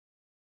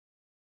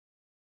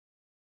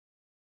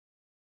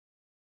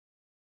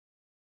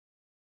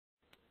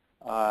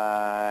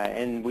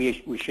And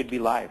we should be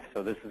live,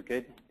 so this is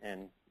good.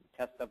 And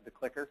test of the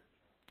clicker.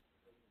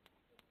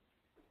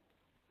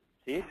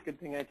 See, it's a good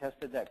thing I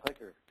tested that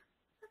clicker.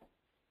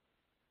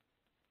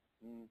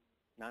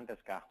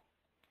 Nandeska.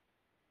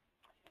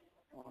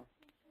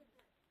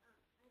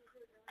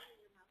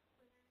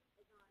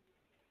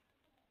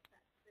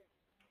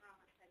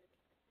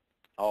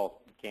 Oh,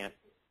 you can't.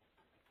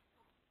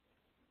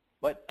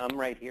 But I'm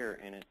right here,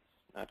 and it's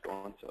not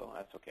going, so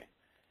that's okay.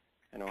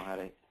 I know how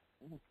to.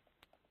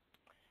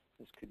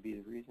 This could be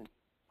the reason.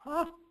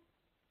 Huh?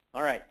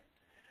 All right.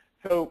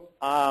 So,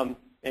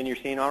 and you're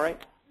seeing all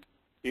right?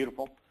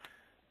 Beautiful.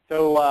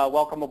 So,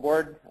 welcome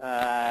aboard.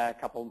 A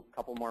couple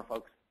more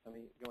folks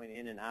going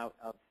in and out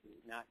of,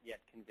 not yet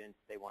convinced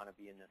they want to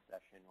be in this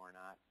session or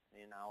not.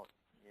 In, out,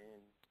 in,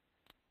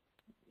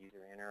 either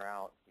in or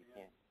out. You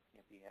can't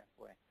be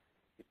halfway.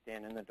 You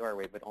stand in the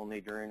doorway, but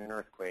only during an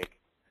earthquake.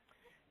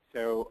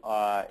 So,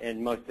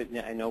 and most of,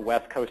 I know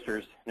West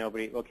Coasters,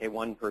 nobody, okay,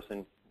 one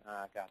person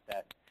got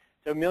that.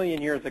 So a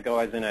million years ago,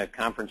 I was in a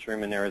conference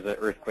room and there was an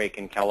earthquake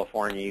in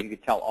California. You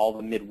could tell all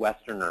the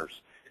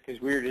Midwesterners,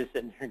 because we were just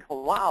sitting there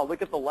going, wow,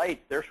 look at the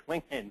lights, they're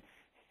swinging.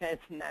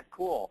 Isn't that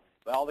cool?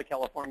 But all the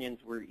Californians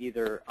were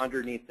either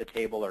underneath the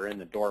table or in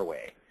the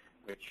doorway,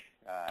 which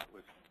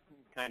was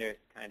kind of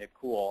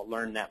cool.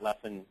 Learn that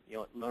lesson,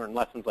 learn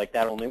lessons like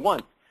that only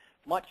once,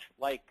 much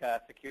like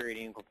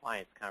security and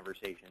compliance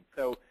conversation.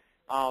 So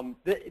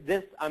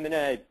this, I'm going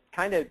to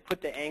kind of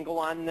put the angle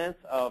on this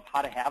of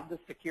how to have the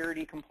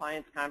security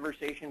compliance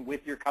conversation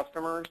with your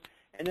customers,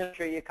 and then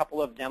show you a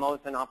couple of demos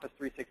in Office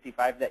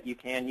 365 that you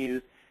can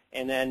use,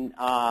 and then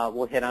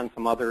we'll hit on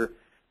some other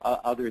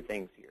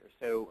things here.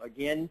 So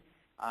again,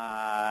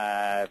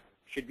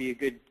 should be a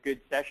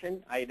good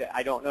session.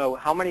 I don't know,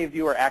 how many of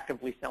you are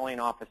actively selling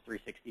Office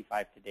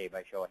 365 today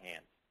by show of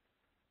hands?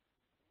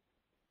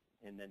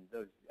 And then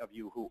those of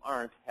you who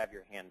aren't, have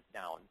your hands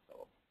down.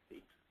 So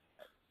see,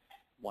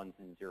 ones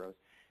and zeros.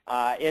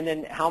 And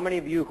then how many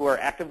of you who are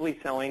actively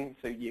selling,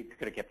 so you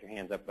could have kept your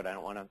hands up, but I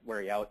don't want to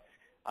wear you out,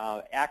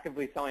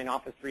 actively selling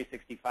Office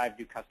 365,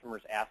 do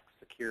customers ask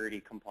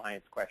security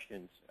compliance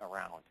questions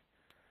around?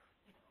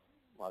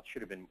 Well, it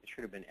should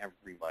have been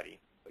everybody,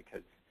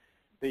 because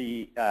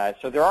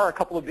so there are a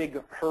couple of big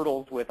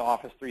hurdles with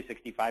Office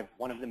 365,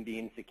 one of them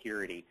being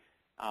security.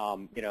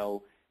 And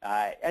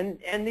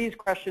these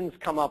questions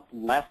come up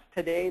less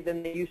today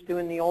than they used to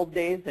in the old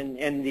days. And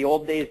in the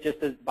old days,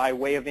 just as by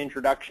way of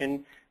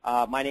introduction,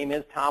 my name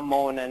is Tom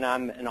Moen, and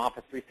I'm an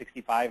Office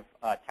 365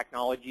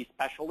 technology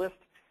specialist.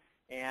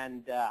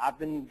 And I've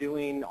been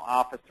doing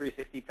Office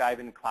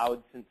 365 in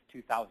cloud since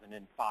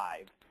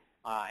 2005.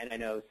 And I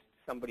know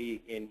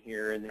somebody in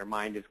here in their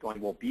mind is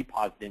going, well,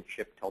 BPOS didn't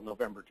ship till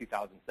November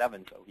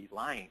 2007, so he's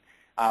lying.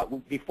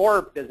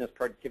 Before Business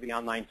Productivity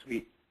Online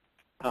Suite,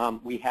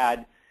 we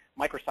had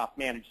Microsoft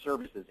Managed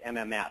Services,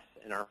 MMS,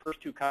 and our first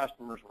two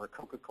customers were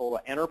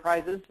Coca-Cola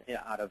Enterprises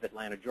out of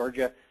Atlanta,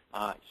 Georgia,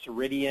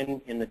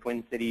 Ceridian in the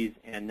Twin Cities,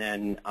 and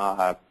then,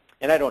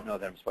 and I don't know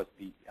that I'm supposed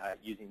to be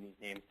using these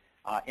names,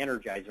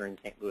 Energizer in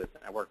St. Louis.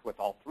 And I worked with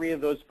all three of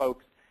those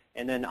folks,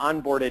 and then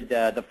onboarded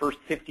the first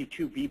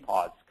 52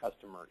 BPOS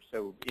customers.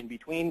 So in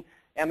between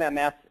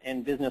MMS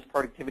and Business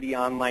Productivity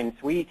Online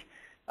Suite,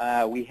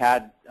 we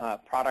had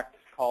products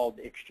called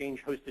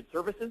Exchange Hosted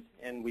Services,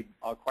 and we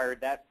acquired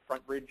that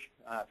FrontBridge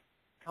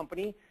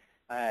company.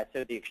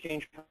 So the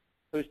Exchange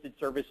Hosted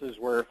Services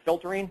were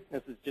filtering.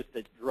 This is just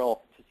a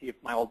drill to see if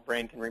my old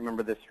brain can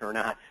remember this or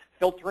not.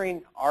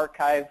 Filtering,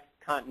 archive,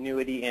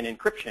 continuity, and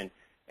encryption,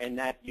 and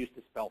that used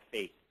to spell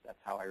face. That's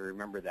how I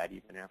remember that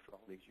even after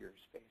all these years.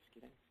 Space,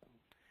 get in. So,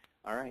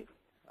 all right,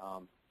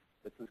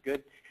 this is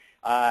good.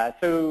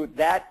 So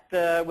that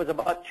was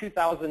about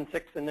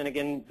 2006, and then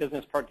again,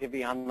 Business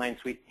Productivity Online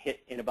Suite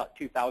hit in about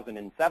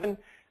 2007.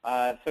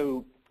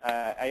 So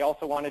I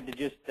also wanted to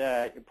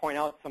just point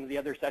out some of the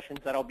other sessions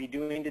that I'll be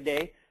doing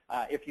today.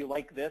 If you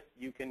like this,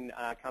 you can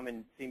come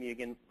and see me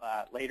again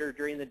later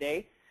during the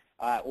day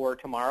or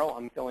tomorrow.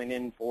 I'm filling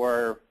in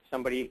for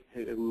somebody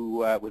who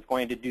was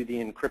going to do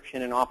the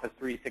encryption in Office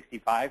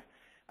 365.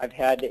 I've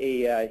had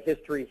a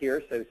history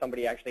here, so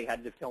somebody actually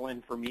had to fill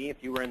in for me. If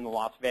you were in the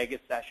Las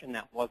Vegas session,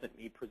 that wasn't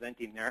me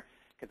presenting there,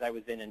 because I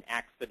was in an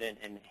accident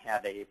and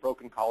had a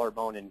broken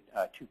collarbone and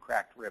 2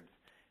 cracked ribs.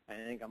 I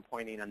think I'm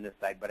pointing on this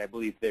side, but I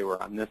believe they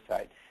were on this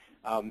side.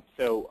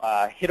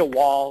 Hit a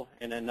wall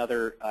and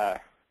another,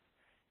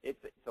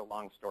 it's a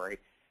long story,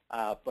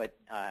 but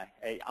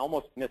I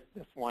almost missed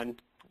this one.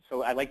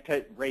 So I like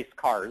to race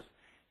cars.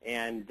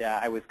 And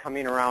I was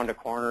coming around a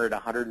corner at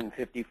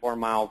 154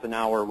 miles an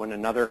hour when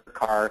another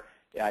car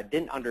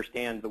didn't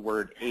understand the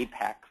word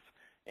apex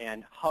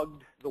and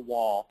hugged the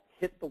wall,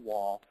 hit the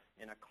wall,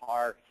 and a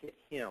car hit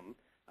him.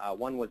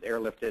 One was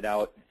airlifted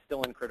out,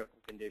 still in critical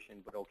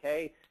condition, but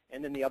okay.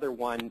 And then the other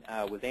one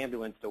was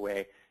ambulanced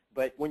away.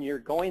 But when you're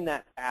going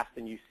that fast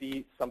and you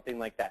see something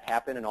like that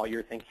happen and all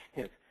you're thinking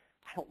is,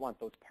 I don't want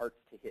those parts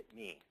to hit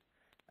me.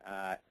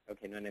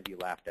 Okay, none of you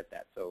laughed at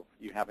that, so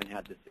you haven't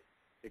had this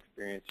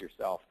experience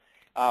yourself.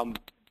 I'm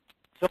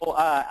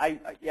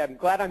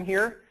glad I'm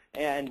here.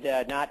 and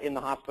not in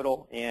the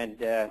hospital. And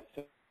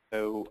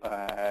so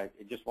I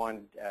just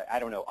wanted, I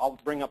don't know, I'll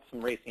bring up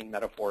some racing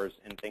metaphors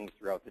and things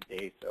throughout the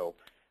day. So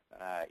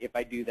if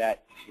I do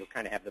that, you'll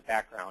kind of have the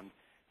background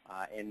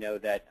and know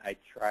that I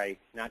try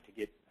not to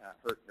get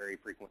hurt very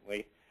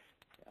frequently.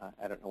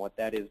 I don't know what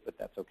that is, but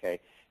that's okay.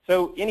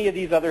 So any of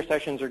these other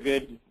sessions are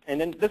good. And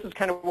then this is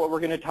kind of what we're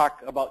going to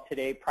talk about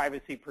today: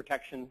 privacy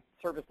protection,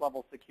 service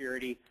level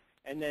security,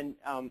 and then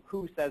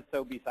who says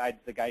so besides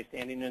the guy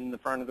standing in the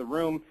front of the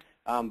room.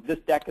 This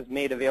deck is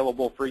made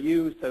available for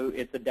you, so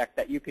it's a deck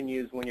that you can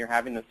use when you're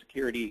having a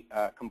security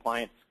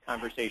compliance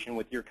conversation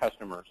with your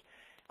customers.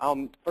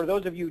 For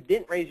those of you who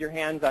didn't raise your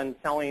hands on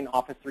selling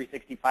Office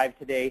 365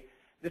 today,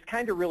 this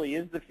kind of really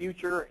is the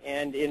future.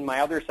 And in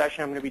my other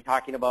session, I'm going to be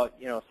talking about,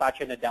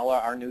 Satya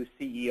Nadella, our new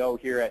CEO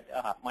here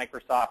at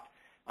Microsoft,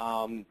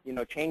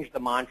 changed the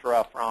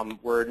mantra from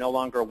we're no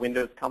longer a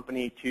Windows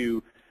company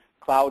to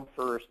cloud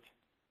first,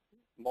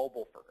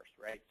 mobile first,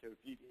 right? So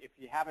if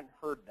you haven't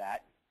heard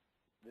that,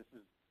 this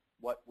is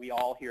what we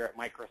all hear at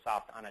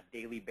Microsoft on a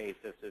daily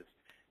basis is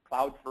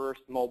cloud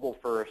first, mobile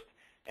first,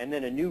 and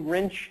then a new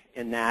wrench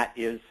in that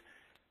is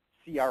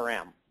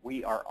CRM.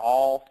 We are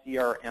all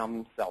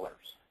CRM sellers.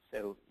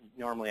 So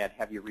normally I'd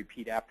have you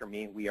repeat after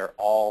me. We are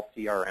all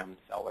CRM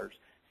sellers.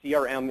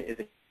 CRM is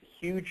a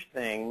huge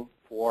thing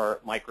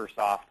for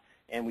Microsoft,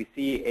 and we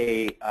see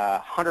a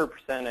 100%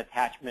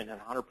 attachment and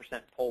 100%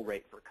 pull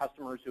rate for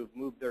customers who have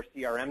moved their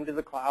CRM to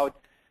the cloud.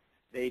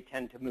 They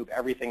tend to move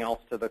everything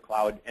else to the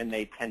cloud, and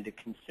they tend to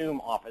consume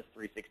Office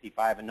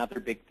 365. Another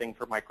big thing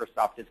for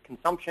Microsoft is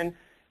consumption.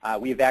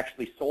 We've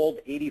actually sold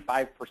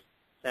 85%.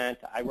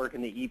 I work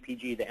in the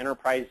EPG, the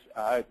enterprise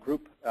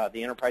group,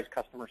 the enterprise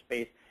customer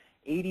space.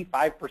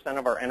 85%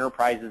 of our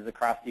enterprises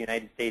across the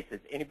United States.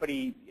 Is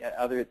anybody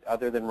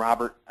other than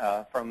Robert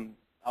from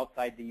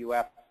outside the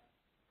U.S.?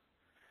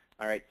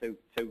 All right, so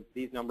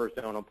these numbers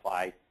don't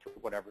apply to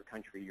whatever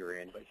country you're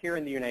in. But here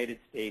in the United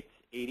States,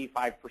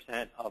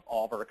 85% of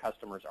all of our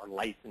customers are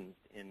licensed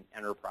in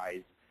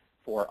enterprise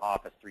for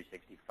Office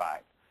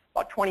 365.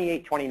 About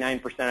 28,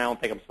 29%, I don't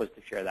think I'm supposed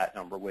to share that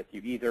number with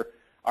you either,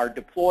 are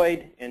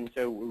deployed, and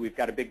so we've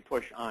got a big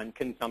push on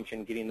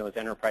consumption, getting those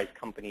enterprise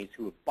companies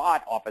who have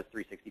bought Office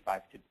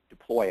 365 to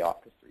deploy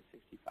Office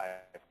 365.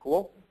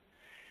 Cool?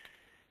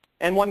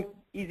 And one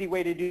easy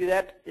way to do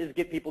that is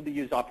get people to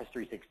use Office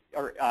 365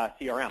 or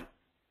CRM.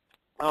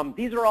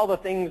 These are all the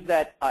things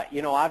that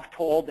I've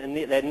told, and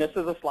this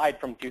is a slide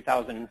from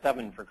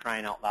 2007 for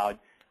crying out loud.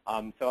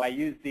 So I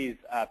used these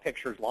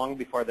pictures long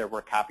before there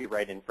were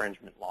copyright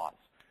infringement laws.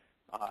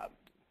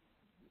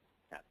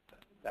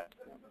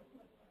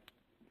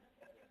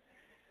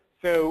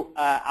 So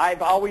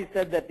I've always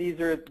said that these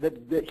are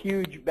the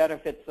huge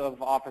benefits of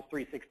Office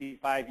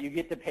 365. You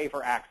get to pay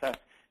for access.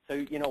 So,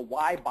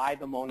 why buy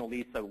the Mona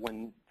Lisa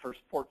when for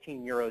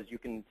 14 euros you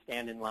can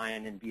stand in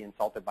line and be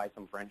insulted by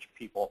some French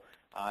people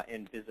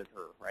and visit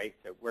her, right?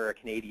 So wear a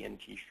Canadian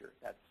T-shirt.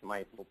 That's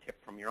my little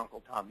tip from your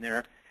Uncle Tom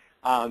there.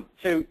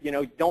 So,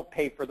 don't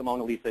pay for the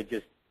Mona Lisa.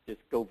 Just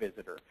go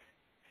visit her.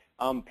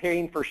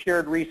 Paying for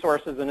shared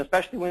resources, and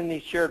especially when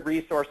these shared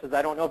resources,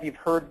 I don't know if you've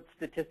heard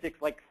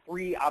statistics like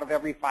 3 out of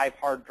every 5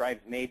 hard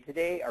drives made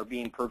today are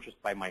being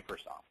purchased by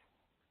Microsoft.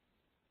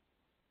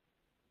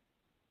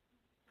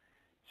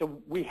 So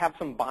we have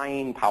some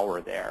buying power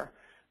there.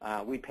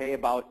 We pay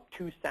about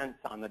 2 cents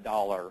on the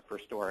dollar for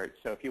storage.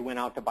 So if you went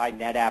out to buy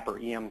NetApp or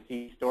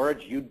EMC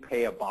storage, you'd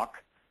pay $1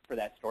 for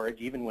that storage.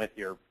 Even with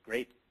your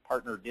great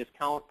partner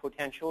discount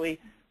potentially,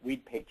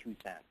 we'd pay 2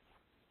 cents.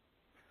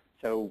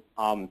 So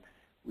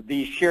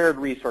these shared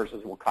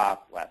resources will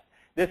cost less.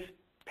 This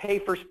pay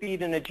for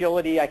speed and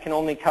agility, I can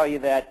only tell you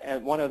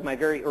that one of my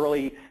very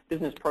early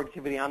business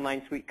productivity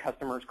online suite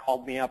customers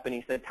called me up and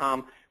he said,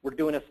 Tom, we're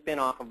doing a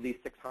spin-off of these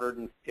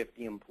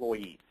 650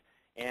 employees.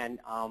 And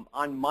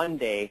on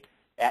Monday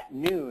at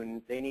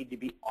noon, they need to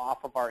be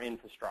off of our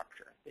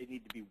infrastructure. They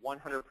need to be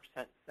 100%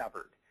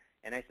 severed.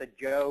 And I said,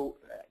 Joe,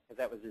 because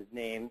that was his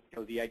name,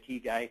 Joe the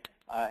IT guy,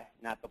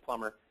 not the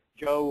plumber,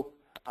 Joe,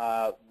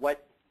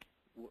 what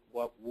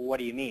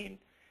do you mean?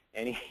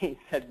 And he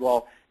said,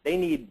 well, they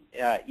need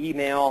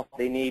email,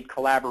 they need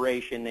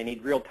collaboration, they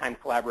need real-time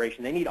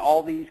collaboration, they need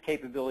all these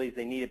capabilities,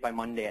 they need it by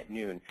Monday at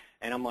noon.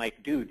 And I'm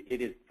like, dude,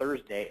 it is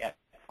Thursday at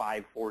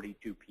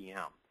 5:42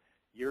 p.m.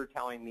 You're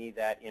telling me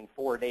that in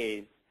 4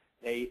 days,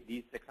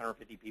 these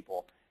 650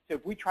 people. So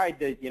if we tried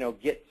to,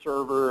 get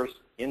servers,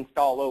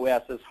 install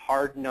OSs,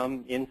 harden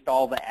them,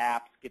 install the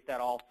apps, get that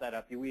all set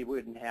up, we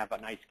wouldn't have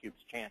an ice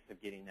cube's chance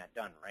of getting that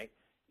done, right?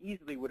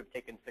 Easily would have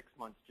taken 6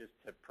 months just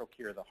to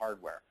procure the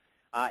hardware.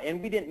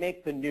 And we didn't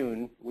make the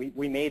noon.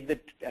 We made the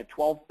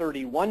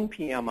 12:31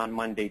 p.m. on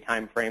Monday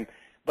time frame.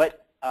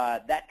 But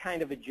that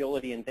kind of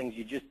agility and things,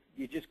 you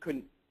just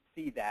couldn't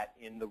see that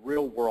in the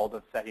real world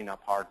of setting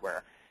up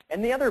hardware.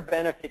 And the other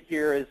benefit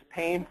here is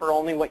paying for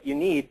only what you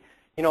need.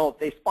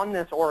 They spun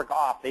this org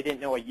off. They didn't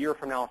know a year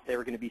from now if they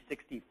were going to be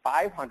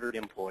 6,500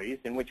 employees,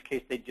 in which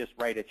case they'd just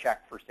write a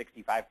check for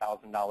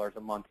 $65,000 a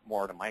month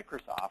more to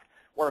Microsoft,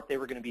 or if they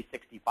were going to be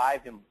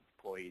 65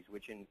 employees,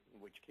 in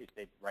which case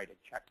they'd write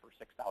a check for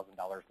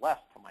 $6,000 less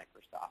to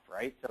Microsoft,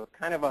 right? So it's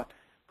kind of a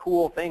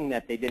cool thing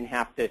that they didn't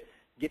have to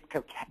get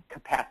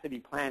capacity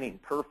planning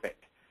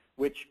perfect,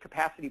 which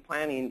capacity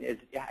planning is,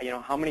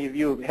 how many of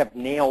you have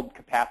nailed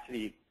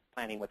capacity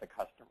planning with a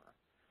customer?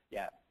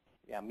 Yeah,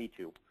 me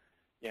too.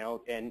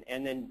 And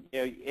then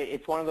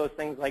it's one of those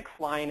things like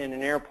flying in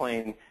an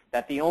airplane,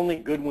 that the only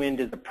good wind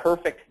is a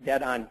perfect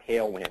dead-on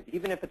tailwind.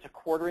 Even if it's a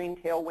quartering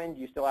tailwind,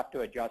 you still have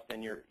to adjust,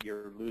 and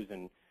you're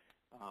losing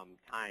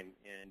time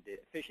and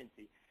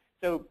efficiency.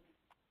 So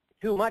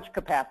too much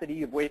capacity,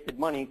 you've wasted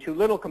money. Too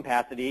little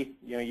capacity,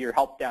 your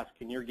help desk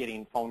and you're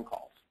getting phone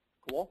calls.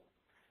 Cool?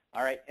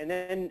 All right, and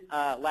then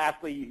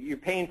lastly, you're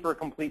paying for a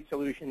complete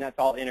solution that's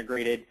all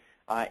integrated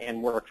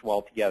and works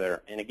well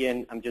together. And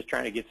again, I'm just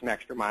trying to get some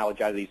extra mileage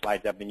out of these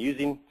slides I've been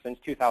using since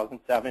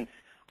 2007.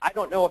 I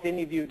don't know if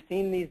any of you have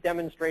seen these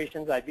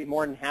demonstrations. I'd be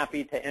more than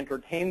happy to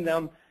entertain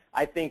them.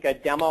 I think a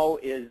demo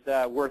is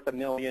worth a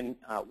million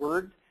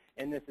words,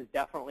 and this is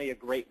definitely a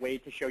great way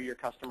to show your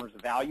customers the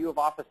value of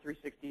Office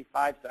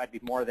 365, so I'd be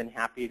more than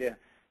happy to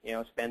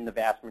spend the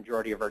vast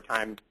majority of our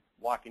time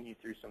walking you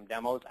through some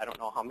demos. I don't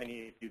know how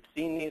many of you've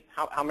seen these.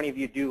 How many of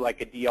you do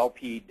like a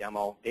DLP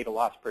demo, data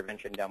loss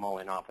prevention demo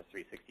in Office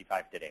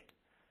 365 today?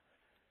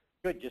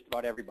 Good, just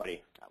about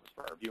everybody. That was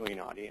for our viewing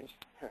audience.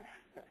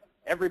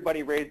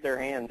 Everybody raised their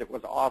hands. It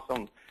was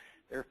awesome.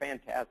 They're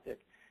fantastic.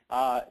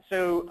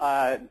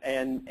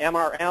 And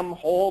MRM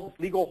holds,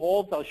 legal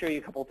holds. I'll show you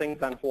a couple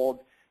things on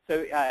holds.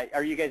 So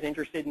are you guys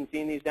interested in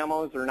seeing these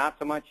demos or not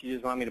so much? You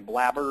just want me to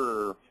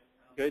blabber or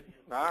good?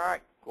 All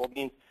right, cool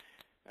beans.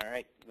 All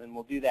right, then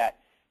we'll do that.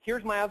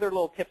 Here's my other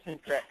little tips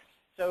and tricks.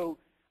 So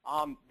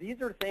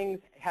these are things,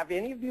 have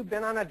any of you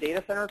been on a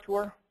data center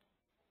tour?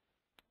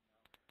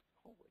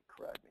 Holy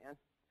crud,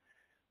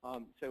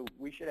 man. So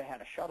we should have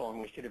had a shuttle,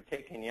 and we should have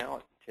taken you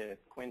out to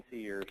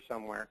Quincy or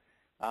somewhere.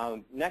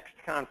 Next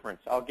conference,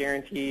 I'll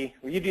guarantee,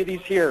 you do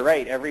these here,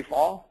 right, every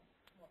fall?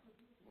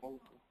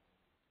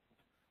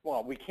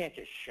 Well, we can't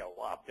just show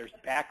up. There's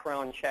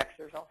background checks.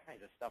 There's all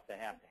kinds of stuff that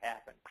have to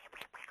happen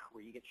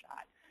where you get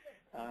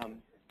shot.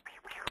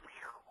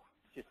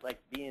 Just like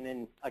being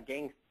in a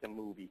gangsta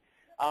movie.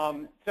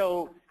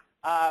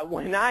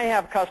 When I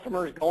have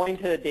customers going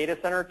to the data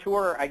center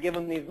tour, I give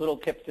them these little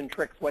tips and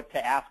tricks what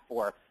to ask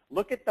for.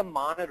 Look at the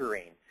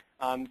monitoring.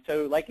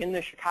 So like in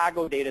the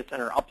Chicago data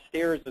center,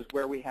 upstairs is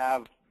where we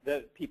have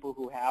the people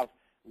who have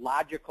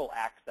logical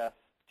access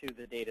to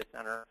the data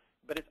center,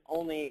 but it's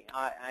only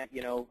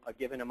a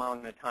given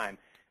amount of time.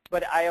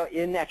 But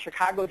in that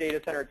Chicago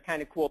data center, it's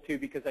kind of cool too,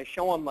 because I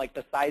show them like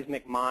the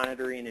seismic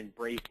monitoring and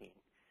bracing.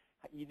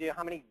 You know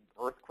how many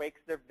earthquakes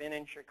there have been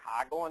in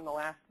Chicago in the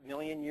last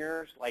million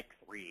years? Like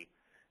 3.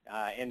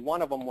 And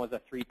one of them was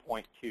a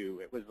 3.2.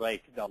 It was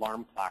like the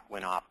alarm clock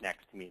went off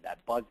next to me.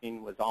 That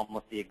buzzing was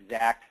almost the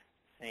exact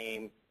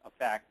same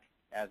effect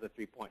as a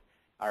 3.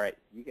 All right,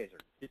 you guys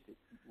are just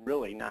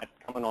really not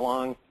coming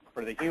along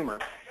for the humor.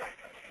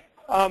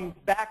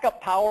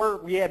 Backup power,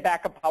 we had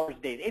backup power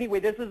today. Anyway,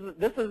 this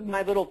is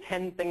my little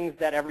 10 things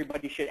that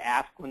everybody should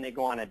ask when they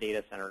go on a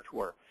data center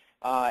tour.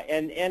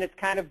 And it's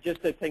kind of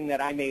just a thing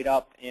that I made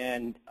up.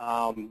 And,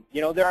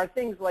 there are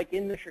things like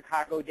in the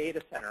Chicago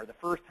data center. The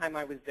first time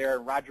I was there,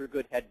 Roger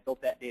Goodhead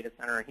built that data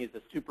center, and he's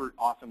a super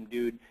awesome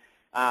dude.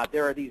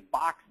 There are these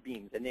box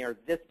beams, and they are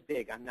this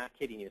big. I'm not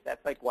kidding you.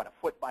 That's like, what, a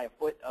foot by a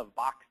foot of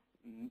box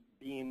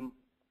beam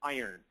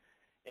iron.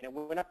 And it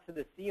went up to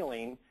the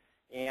ceiling,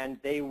 and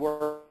they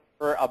were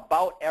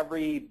about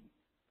every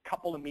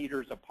couple of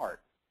meters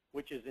apart,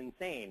 which is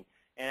insane.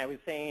 And I was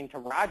saying to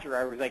Roger,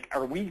 I was like,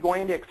 are we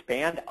going to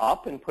expand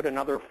up and put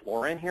another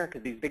floor in here?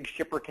 Because these big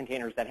shipper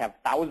containers that have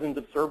thousands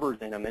of servers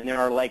in them, and there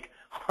are like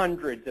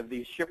hundreds of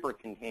these shipper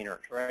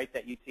containers, right,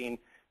 that you've seen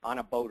on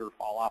a boat or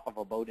fall off of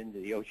a boat into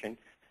the ocean.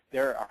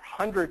 There are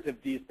hundreds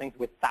of these things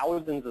with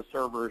thousands of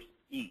servers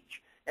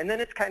each. And then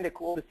it's kind of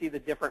cool to see the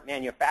different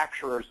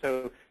manufacturers.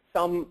 So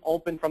some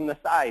open from the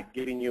side,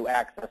 giving you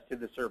access to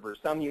the servers.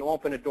 Some you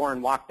open a door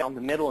and walk down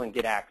the middle and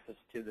get access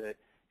to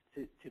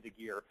the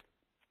gear.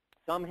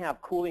 Some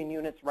have cooling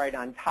units right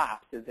on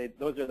top. So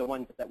those are the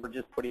ones that we're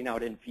just putting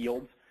out in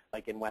fields,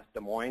 like in West Des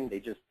Moines. They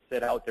just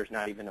sit out. There's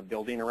not even a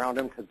building around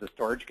them because the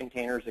storage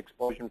container is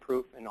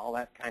explosion-proof and all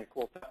that kind of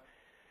cool stuff.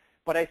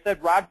 But I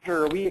said,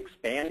 Roger, are we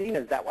expanding?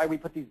 Is that why we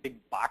put these big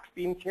box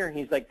beams here? And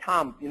he's like,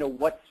 Tom,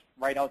 what's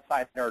right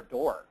outside our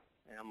door?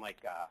 And I'm like,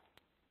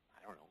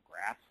 I don't know,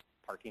 grass,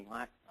 parking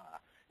lot.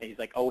 And he's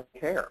like, oh,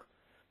 hair.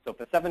 So if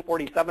a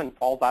 747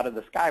 falls out of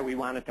the sky, we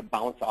want it to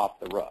bounce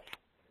off the roof.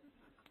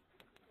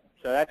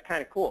 So that's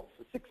kind of cool.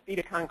 So 6 feet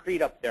of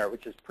concrete up there,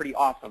 which is pretty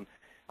awesome.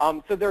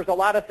 So there's a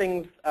lot of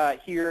things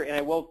here,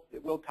 and we'll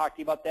talk to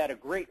you about that. A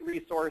great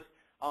resource,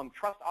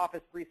 Trust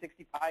Office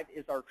 365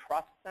 is our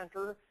trust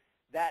center.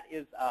 That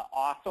is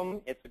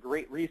awesome. It's a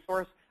great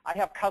resource. I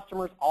have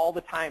customers all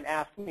the time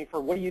asking me for,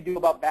 what do you do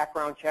about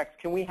background checks?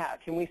 Can we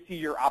see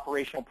your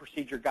operational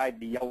procedure guide,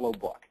 the yellow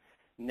book?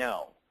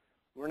 No,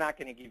 we're not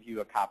going to give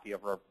you a copy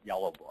of our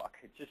yellow book.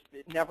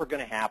 It's never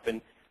going to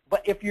happen.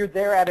 But if you're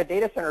there at a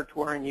data center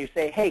tour and you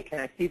say, hey, can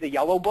I see the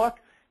yellow book?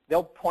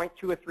 they'll point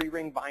to a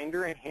 3-ring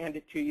binder and hand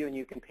it to you, and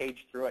you can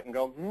page through it and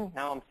go,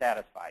 now I'm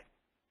satisfied.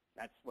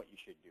 That's what you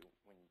should do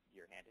when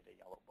you're handed a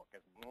yellow book.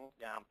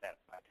 Yeah, I'm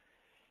satisfied.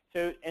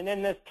 So, and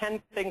then there's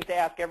 10 things to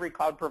ask every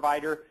cloud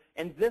provider,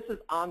 and this is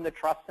on the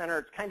Trust Center.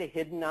 It's kind of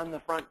hidden on the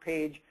front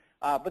page,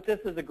 but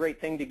this is a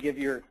great thing to give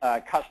your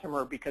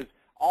customer, because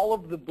all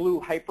of the blue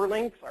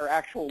hyperlinks are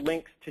actual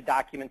links to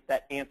documents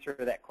that answer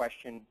that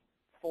question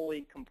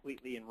fully,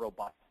 completely, and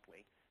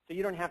robustly. So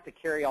you don't have to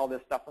carry all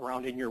this stuff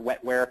around in your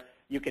wetware.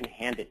 You can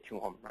hand it to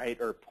them, right,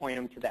 or point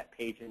them to that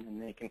page, and then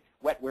they can,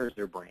 wetware's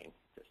their brain,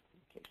 just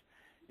in case.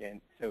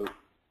 And so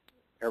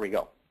there we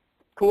go.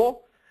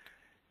 Cool?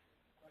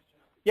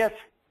 Yes?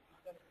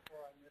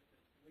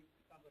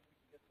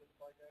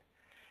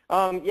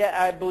 Yeah,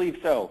 I believe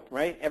so,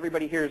 right?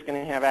 Everybody here is going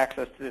to have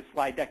access to this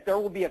slide deck. There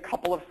will be a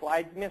couple of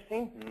slides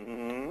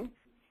missing.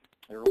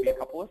 There will be a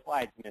couple of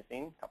slides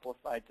missing, a couple of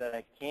slides that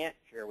I can't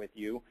share with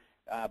you,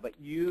 but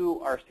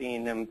you are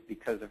seeing them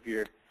because of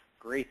your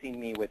gracing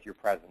me with your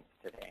presence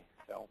today.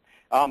 So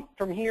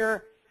from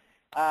here,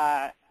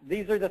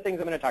 these are the things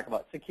I'm going to talk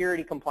about: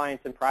 security,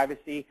 compliance, and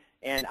privacy.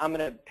 And I'm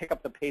going to pick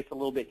up the pace a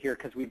little bit here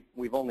because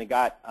we've only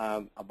got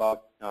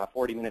about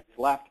 40 minutes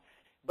left.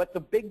 But the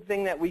big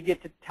thing that we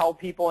get to tell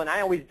people, and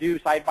I always do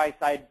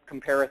side-by-side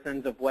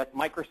comparisons of what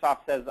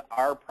Microsoft says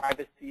our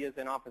privacy is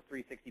in Office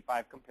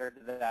 365 compared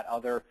to that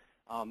other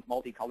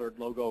multicolored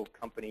logo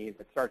company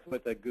that starts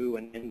with a GU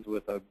and ends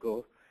with a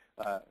GO.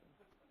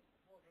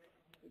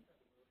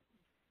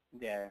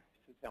 Yeah,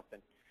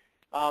 something.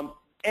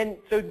 And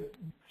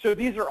so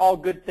these are all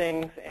good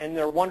things, and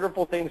they're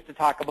wonderful things to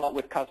talk about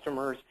with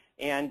customers.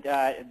 And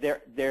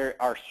there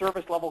are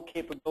service level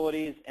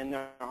capabilities, and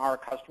there are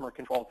customer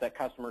controls that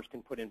customers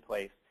can put in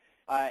place.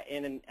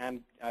 And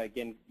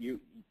again,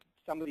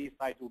 some of these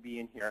slides will be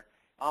in here.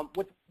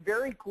 What's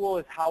very cool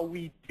is how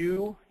we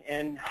do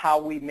and how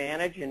we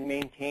manage and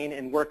maintain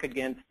and work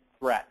against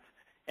threats.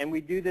 And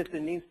we do this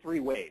in these 3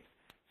 ways.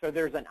 So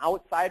there's an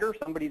outsider,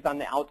 somebody's on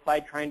the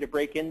outside trying to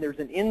break in. There's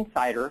an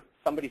insider,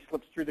 somebody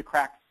slips through the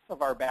cracks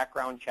of our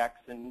background checks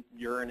and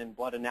urine and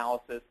blood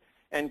analysis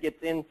and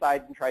gets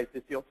inside and tries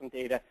to steal some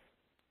data.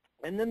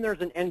 And then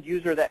there's an end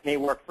user that may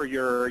work for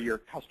your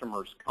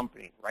customer's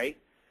company, right?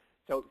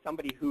 So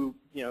somebody who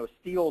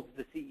steals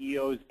the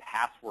CEO's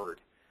password.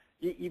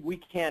 We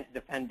can't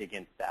defend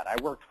against that. I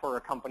worked for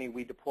a company,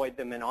 we deployed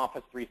them in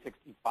Office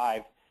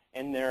 365,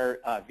 and their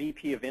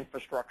VP of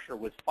infrastructure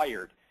was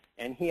fired.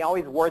 And he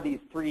always wore these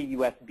 3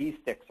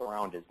 USB sticks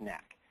around his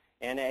neck.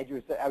 And I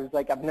was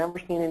like, I've never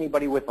seen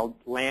anybody with a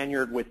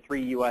lanyard with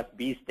 3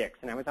 USB sticks.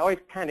 And I was always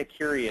kind of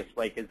curious,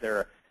 like, is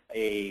there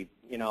a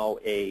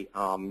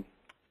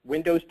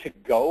Windows to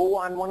go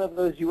on one of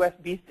those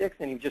USB sticks?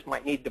 And you just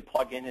might need to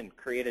plug in and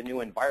create a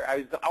new environment. I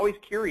was always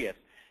curious.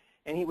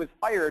 And he was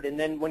fired. And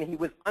then when he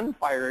was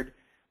unfired,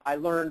 I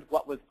learned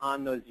what was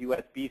on those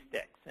USB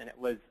sticks. And it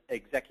was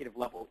executive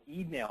level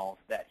emails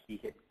that he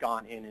had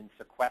gone in and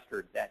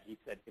sequestered that he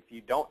said, if you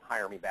don't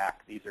hire me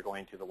back, these are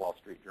going to the Wall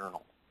Street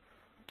Journal.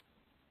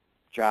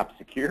 Job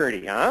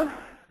security, huh?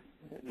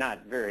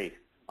 Not very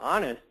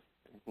honest.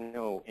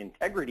 No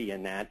integrity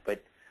in that,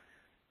 but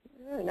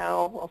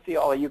now I'll see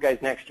all of you guys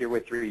next year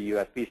with 3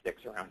 USB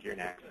sticks around your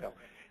neck.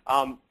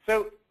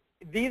 So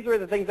these are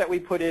the things that we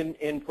put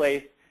in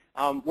place.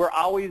 We're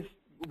always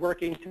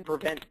working to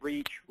prevent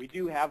breach. We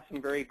do have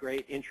some very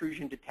great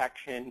intrusion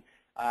detection.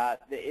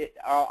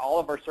 All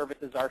of our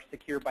services are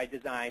secure by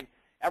design.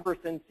 Ever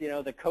since,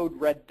 the code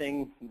red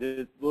thing,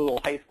 the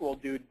little high school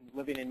dude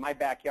living in my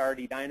backyard,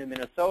 Edina,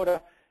 Minnesota,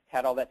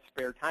 had all that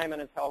spare time on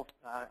his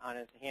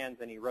hands,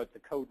 and he wrote the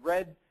code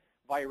red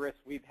virus.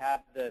 We've had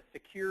the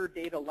secure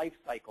data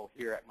lifecycle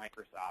here at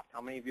Microsoft.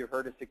 How many of you have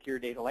heard of secure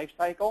data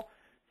lifecycle?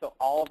 So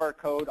all of our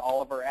code, all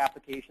of our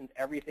applications,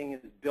 everything is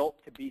built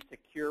to be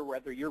secure,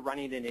 whether you're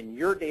running it in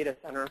your data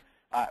center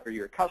or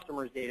your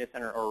customer's data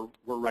center, or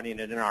we're running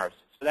it in ours.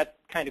 So that's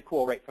kind of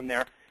cool right from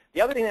there.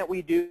 The other thing that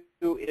we do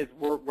is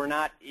we're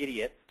not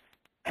idiots.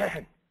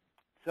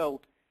 So,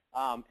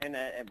 and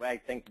I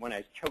think when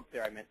I choked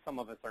there, I meant some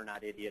of us are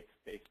not idiots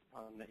based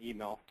on the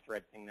email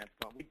thread thing that's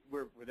going.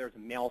 There's a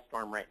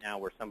mailstorm right now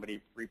where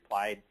somebody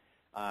replied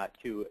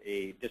to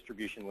a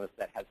distribution list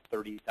that has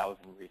 30,000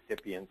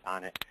 recipients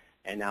on it,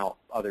 and now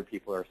other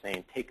people are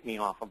saying, take me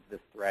off of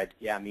this thread.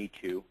 Yeah, me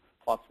too.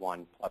 +1,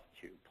 +2,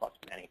 plus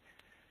many.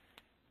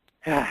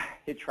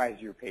 It tries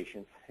your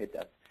patience. It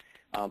does.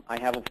 I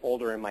have a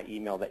folder in my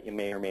email that you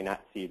may or may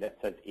not see that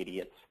says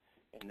idiots,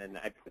 and then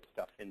I put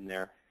stuff in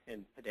there.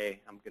 And today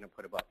I'm going to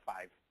put about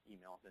 5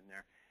 emails in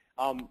there.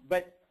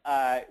 But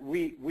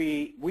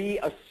we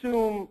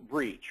assume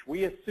breach.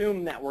 We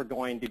assume that we're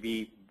going to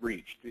be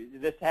breached.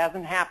 This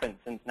hasn't happened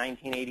since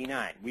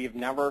 1989. We have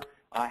never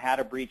had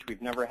a breach.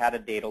 We've never had a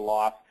data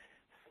loss.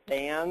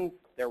 Sans,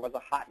 there was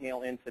a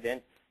Hotmail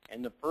incident,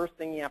 and the first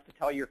thing you have to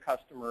tell your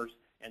customers,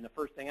 and the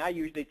first thing I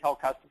usually tell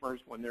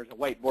customers when there's a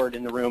whiteboard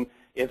in the room,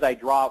 is I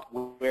draw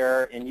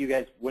where, and you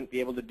guys wouldn't be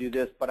able to do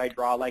this, but I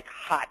draw like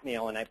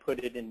Hotmail, and I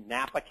put it in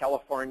Napa,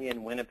 California,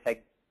 and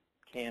Winnipeg,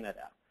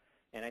 Canada.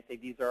 And I say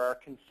these are our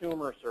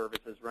consumer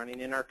services running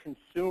in our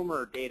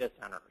consumer data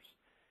centers.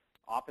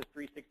 Office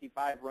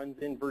 365 runs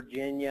in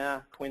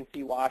Virginia,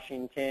 Quincy,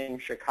 Washington,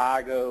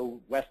 Chicago,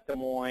 West Des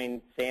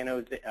Moines, San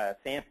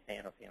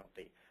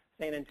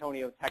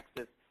Antonio,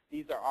 Texas.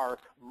 These are our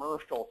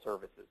commercial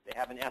services. They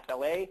have an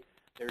SLA.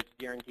 There's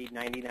guaranteed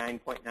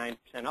 99.9%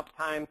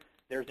 uptime.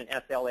 There's an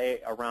SLA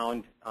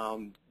around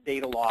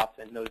data loss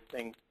and those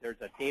things.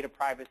 There's a data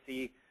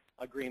privacy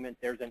agreement.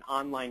 There's an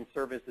online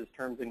services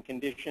terms and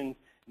conditions.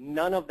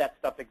 None of that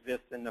stuff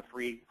exists in the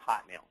free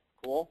Hotmail.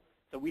 Cool?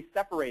 So we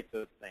separate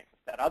those things.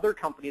 That other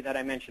company that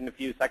I mentioned a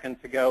few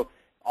seconds ago,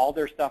 all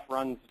their stuff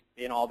runs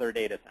in all their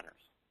data centers.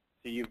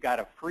 So you've got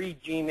a free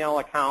Gmail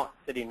account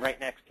sitting right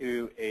next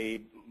to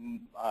a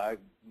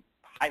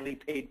highly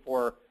paid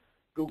for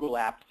Google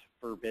Apps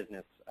for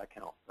Business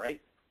account,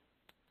 right?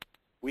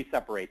 We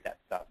separate that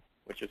stuff,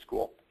 which is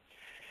cool.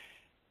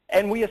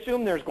 And we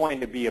assume there's going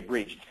to be a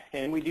breach.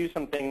 And we do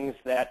some things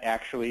that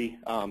actually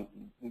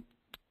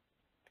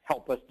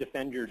help us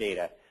defend your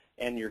data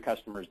and your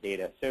customers'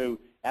 data. So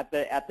at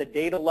the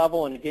data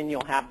level, and again,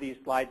 you'll have these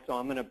slides, so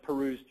I'm going to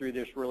peruse through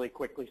this really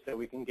quickly so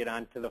we can get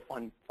on to the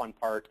fun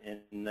part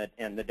and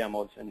the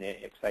demos and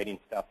the exciting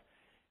stuff.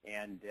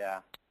 And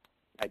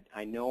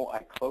I know I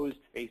closed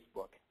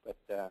Facebook, but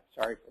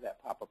sorry for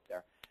that pop-up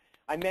there.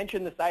 I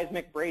mentioned the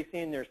seismic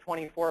bracing. There's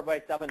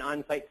 24/7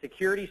 on-site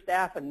security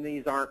staff, and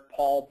these aren't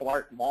Paul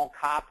Blart Mall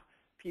Cop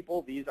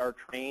people. These are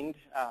trained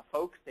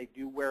folks. They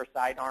do wear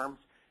sidearms.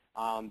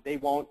 They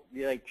won't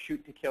like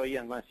shoot to kill you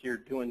unless you're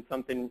doing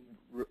something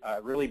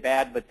really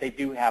bad, but they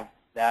do have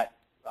that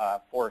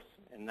force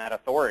and that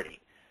authority.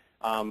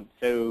 And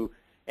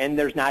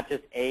there's not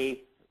just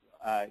a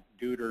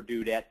dude or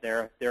dudette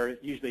there. There are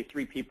usually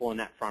 3 people in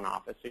that front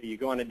office. So you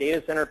go on a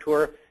data center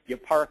tour, you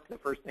park, the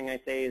first thing I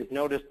say is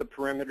notice the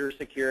perimeter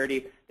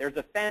security. There's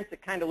a fence.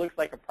 It kind of looks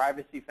like a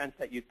privacy fence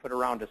that you'd put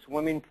around a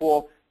swimming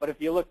pool, but if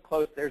you look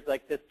close, there's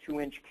like this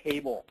 2-inch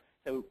cable.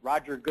 So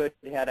Roger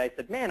Goodhead, I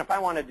said, man, if I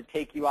wanted to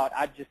take you out,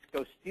 I'd just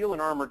go steal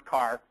an armored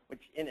car,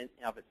 which in and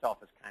of itself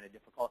is kind of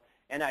difficult,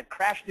 and I'd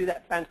crash through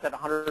that fence at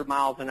 100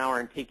 miles an hour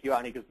and take you out.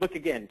 And he goes, look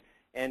again.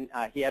 And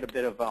he had a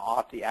bit of an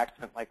Aussie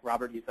accent like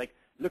Robert. He's like,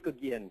 look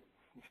again.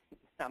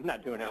 I'm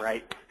not doing it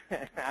right.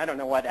 I don't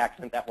know what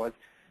accent that was.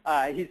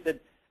 He said,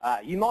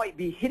 you might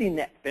be hitting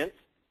that fence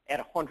at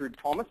 100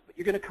 Thomas, but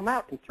you're going to come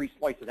out in 3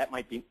 slices. That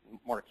might be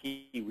more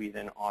Kiwi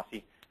than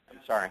Aussie. I'm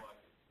sorry.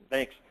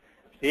 Thanks.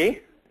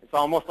 See? It's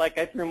almost like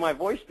I threw my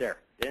voice there.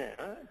 Yeah.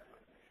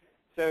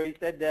 So he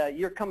said,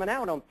 you're coming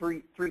out on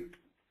three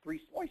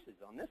slices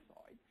on this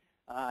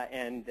side,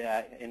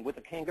 and with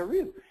a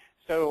kangaroo.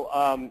 So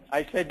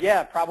I said,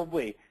 yeah,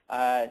 probably.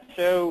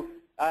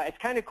 It's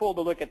kind of cool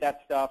to look at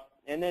that stuff.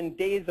 And then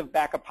days of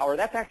backup power,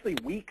 that's actually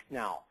weeks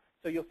now.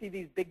 So you'll see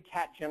these big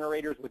cat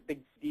generators with big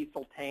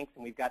diesel tanks,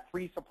 and we've got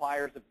 3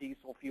 suppliers of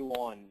diesel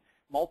fuel and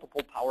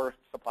multiple power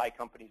supply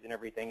companies and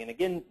everything. And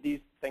again, these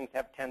things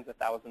have tens of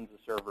thousands of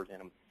servers in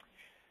them.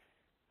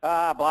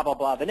 Blah, blah,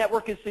 blah. The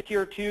network is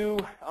secure too.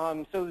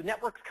 So the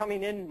network's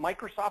coming in,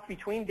 Microsoft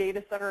between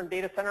data center and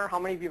data center. How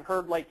many of you have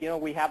heard, like,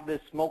 we have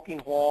this smoking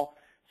hole?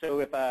 So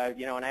if,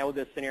 and I owe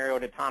this scenario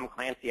to Tom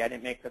Clancy, I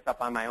didn't make this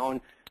up on my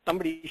own.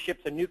 Somebody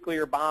ships a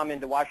nuclear bomb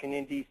into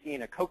Washington, D.C.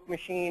 in a Coke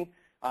machine.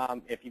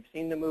 If you've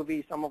seen the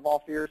movie Sum of All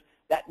Fears,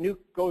 that nuke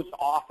goes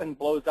off and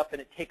blows up,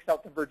 and it takes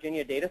out the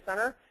Virginia data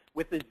center.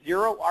 With the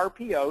 0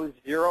 RPO,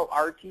 0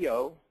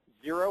 RTO,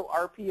 0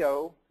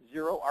 RPO,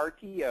 0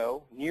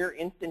 RTO, near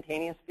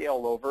instantaneous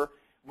failover,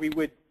 we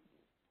would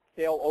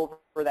fail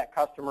over that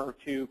customer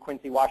to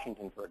Quincy,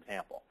 Washington, for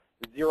example.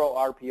 0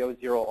 RPO,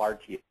 0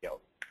 RTO,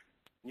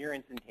 near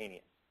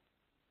instantaneous.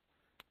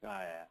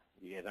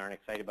 You guys aren't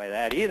excited by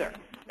that either.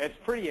 It's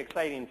pretty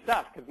exciting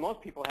stuff because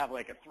most people have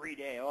like a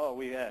 3-day,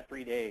 we got a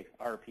 3-day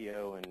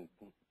RPO and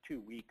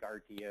 2-week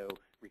RTO,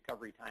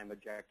 recovery time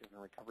objective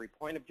and recovery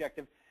point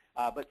objective.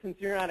 But since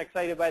you're not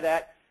excited by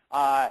that,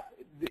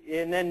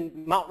 and then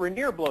Mount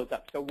Rainier blows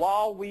up. So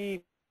while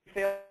we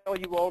fail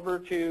you over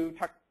to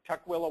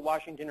Tukwila,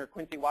 Washington, or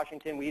Quincy,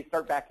 Washington, we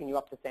start backing you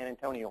up to San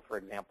Antonio, for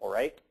example,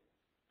 right?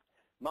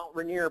 Mount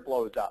Rainier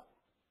blows up.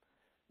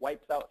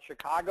 Wipes out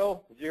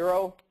Chicago,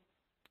 0.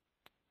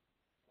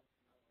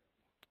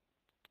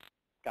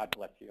 God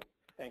bless you.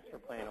 Thanks for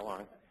playing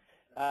along.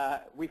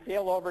 We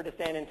sail over to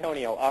San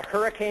Antonio. A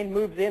hurricane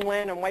moves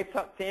inland and wipes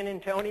out San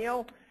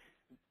Antonio.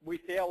 We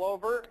sail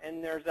over,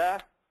 and there's a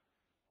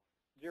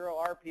 0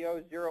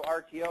 RPO, 0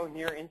 RTO,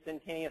 near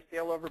instantaneous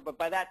failover. But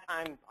by that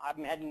time,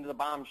 I'm heading to the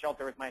bomb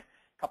shelter with my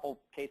couple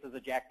cases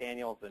of Jack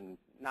Daniels and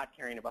not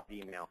caring about the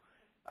email.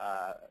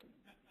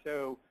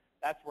 So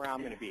that's where I'm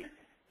going to be.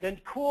 The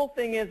cool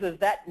thing is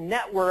that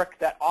network,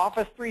 that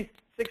Office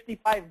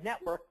 365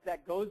 network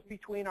that goes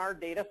between our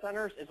data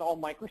centers is all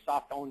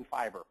Microsoft-owned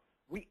fiber.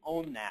 We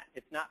own that.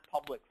 It's not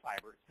public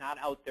fiber. It's not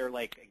out there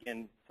like,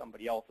 again,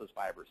 somebody else's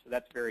fiber. So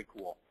that's very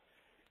cool.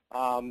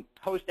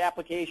 Host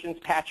applications,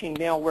 patching,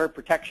 malware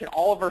protection.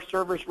 All of our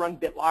servers run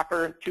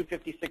BitLocker,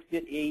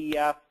 256-bit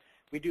AEF.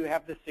 We do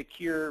have the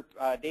secure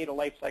data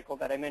lifecycle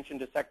that I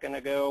mentioned a second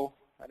ago.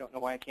 I don't know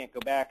why I can't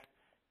go back.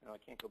 No, I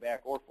can't go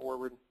back or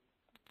forward. It's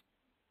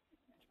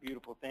a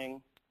beautiful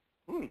thing.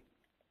 Right.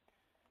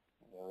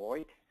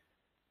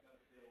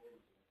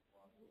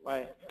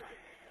 Right.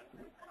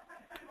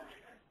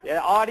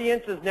 The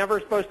audience is never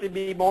supposed to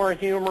be more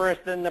humorous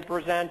than the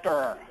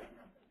presenter.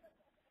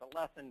 It's a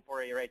lesson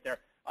for you right there.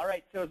 All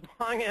right, so as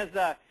long as,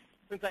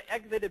 since I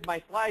exited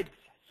my slides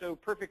so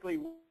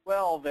perfectly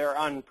well there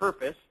on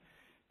purpose,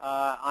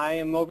 I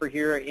am over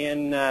here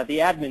in the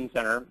admin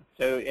center.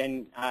 So,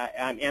 and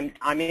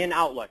I'm in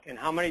Outlook. And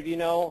how many of you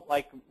know,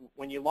 like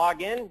when you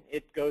log in,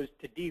 it goes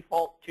to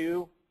default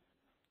to,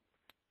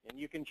 and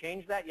you can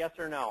change that, yes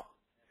or no?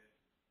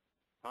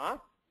 Huh?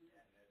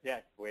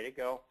 Yes, way to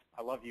go.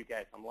 I love you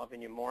guys. I'm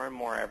loving you more and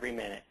more every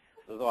minute.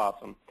 This is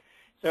awesome.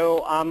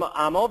 So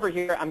I'm over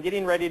here. I'm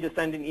getting ready to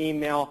send an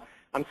email.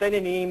 I'm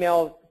sending an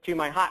email to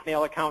my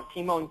Hotmail account,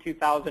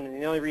 Tmone2000, and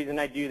the only reason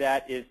I do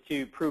that is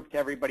to prove to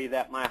everybody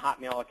that my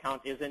Hotmail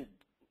account isn't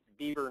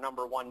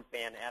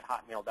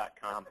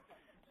beaver1fan@hotmail.com.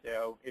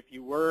 So if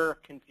you were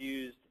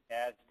confused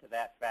as to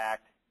that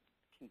fact,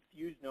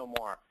 confused no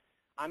more.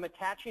 I'm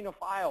attaching a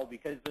file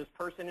because this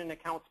person in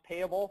accounts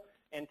payable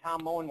and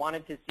Tom Moen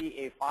wanted to see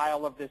a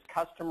file of this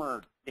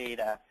customer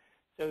data.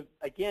 So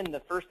again, the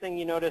first thing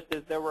you noticed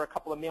is there were a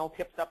couple of mail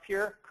tips up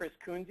here. Chris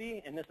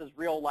Kunze, and this is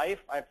real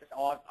life. I've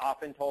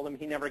often told him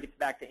he never gets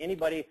back to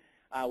anybody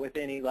with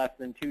any less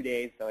than 2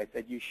 days. So I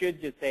said, you should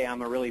just say,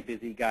 I'm a really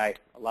busy guy.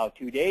 Allow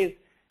 2 days,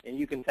 and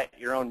you can set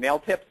your own mail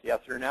tips,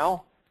 yes or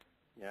no.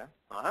 Yeah,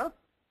 It's a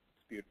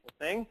beautiful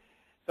thing.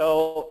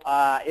 So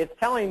it's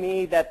telling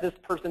me that this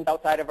person's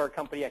outside of our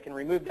company. I can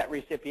remove that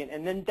recipient.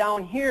 And then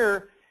down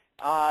here,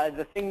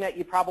 the thing that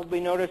you probably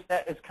noticed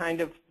that is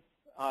kind of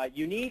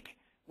unique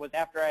was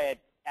after I had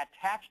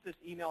attached this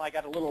email, I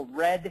got a little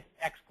red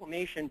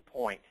exclamation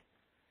point,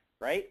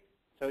 right?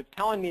 So it's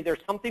telling me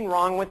there's something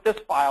wrong with this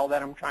file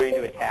that I'm trying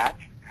to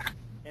attach.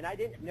 And I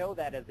didn't know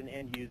that as an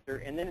end user.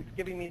 And then it's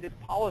giving me this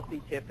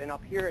policy tip. And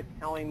up here it's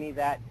telling me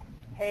that,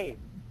 hey,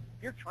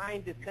 if you're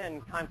trying to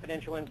send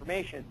confidential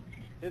information,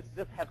 this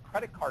has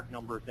credit card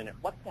numbers in it.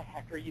 What the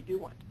heck are you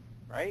doing,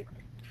 right?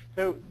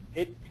 So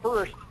it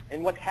first,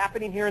 and what's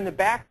happening here in the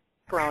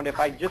background,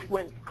 if I just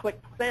went click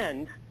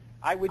send,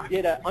 I would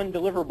get an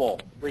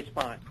undeliverable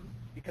response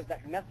because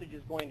that message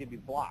is going to be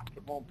blocked.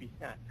 It won't be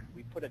sent.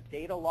 We put a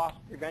data loss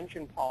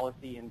prevention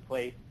policy in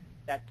place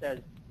that says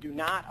do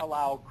not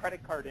allow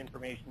credit card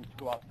information to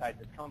go outside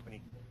this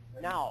company.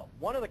 Now,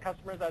 one of the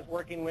customers I was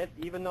working with,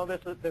 even though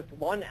this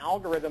one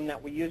algorithm that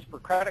we use for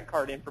credit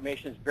card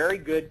information is very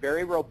good,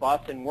 very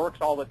robust, and works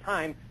all the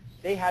time,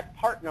 they had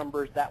part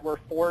numbers that were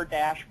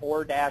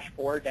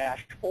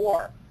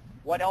 4-4-4-4.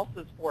 What else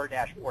is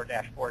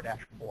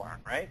 4-4-4-4,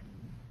 right?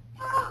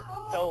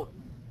 So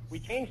we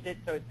changed it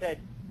so it said,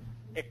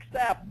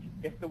 except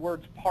if the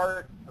words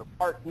part or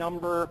part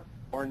number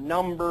or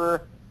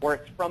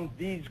it's from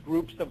these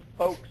groups of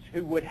folks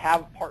who would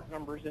have part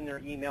numbers in their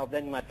email,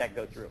 then let that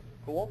go through.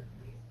 Cool?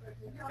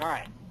 All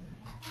right.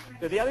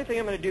 So the other thing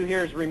I'm going to do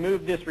here is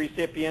remove this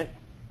recipient.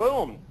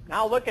 Boom.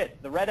 Now look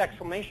at the red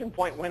exclamation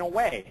point went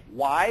away.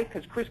 Why?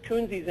 Because Chris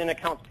Kunze's in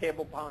accounts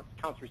payable,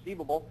 accounts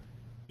receivable.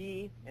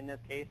 He, in this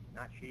case,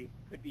 not she,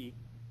 could be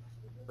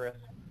Chris,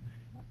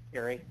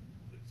 Gary,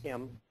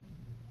 Tim,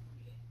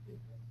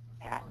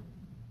 Pat.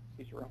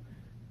 These are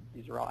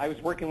all. I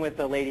was working with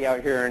a lady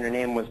out here, and her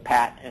name was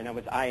Pat, and I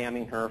was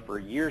IMing her for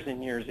years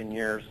and years and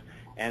years,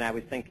 and I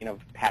was thinking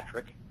of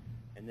Patrick,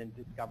 and then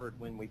discovered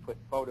when we put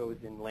photos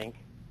in Link,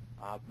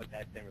 but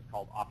that thing was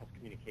called Office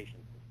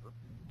Communications.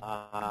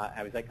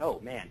 I was like, oh,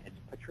 man, it's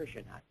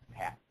Patricia, not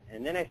Pat.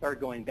 And then I started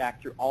going back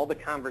through all the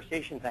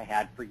conversations I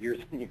had for years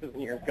and years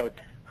and years ago.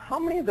 How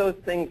many of those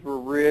things were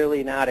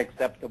really not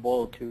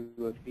acceptable to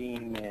a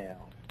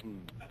female?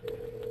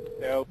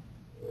 So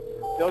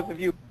those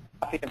of you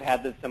who have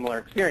had this similar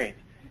experience.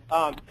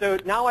 So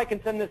now I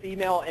can send this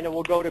email, and it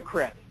will go to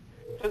Chris.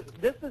 So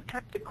this is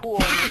kind of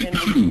cool, and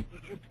you've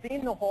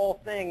seen the whole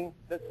thing,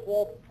 this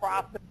whole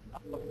process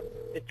of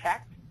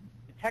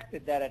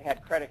detected that it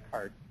had credit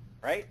cards.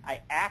 Right? I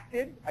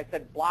acted, I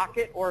said block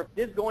it, or if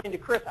this is going to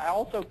Chris, I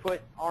also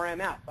put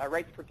RMS. I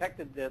rights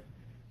protected this,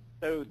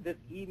 so this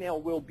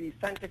email will be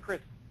sent to Chris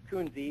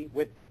Kunze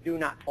with do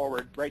not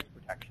forward rights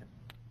protection.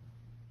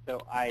 So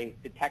I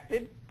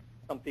detected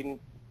something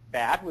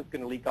bad was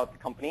going to leak out the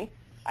company.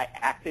 I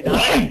acted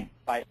on it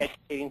by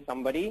educating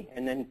somebody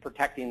and then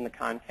protecting the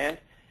content.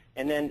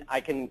 And then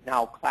I can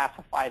now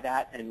classify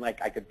that, and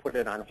like I could put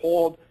it on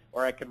hold,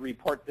 or I could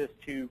report this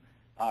to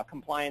a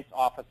compliance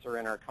officer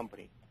in our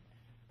company.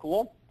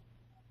 Cool?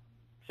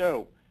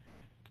 So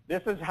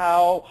this is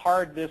how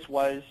hard this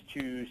was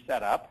to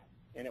set up,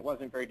 and it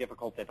wasn't very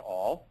difficult at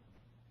all.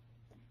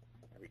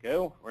 There we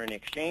go. We're in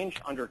Exchange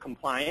under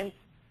compliance.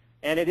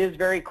 And it is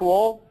very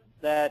cool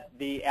that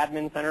the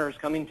admin center is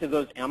coming to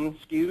those M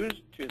SKUs,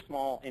 to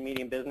small and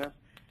medium business.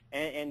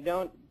 And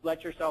don't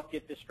let yourself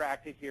get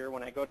distracted here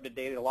when I go to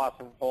data loss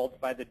and holds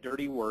by the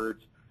dirty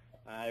words.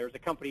 There was a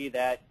company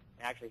that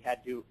actually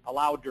had to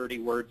allow dirty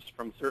words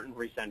from certain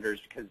resenders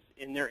because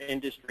in their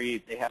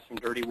industry they have some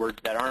dirty words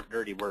that aren't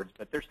dirty words,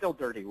 but they're still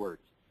dirty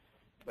words.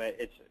 but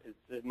it's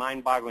a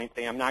mind-boggling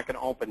thing. I'm not going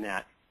to open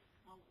that.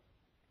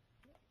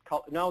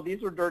 No,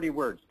 these are dirty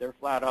words. They're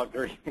flat out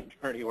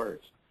dirty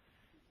words.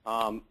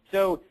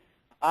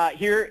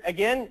 Here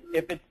again,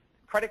 if it's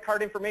credit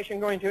card information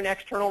going to an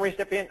external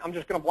recipient, I'm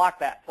just going to block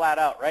that flat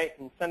out, right,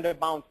 and send a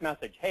bounce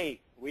message. Hey,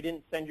 we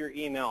didn't send your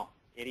email,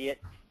 idiot.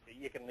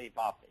 You can leave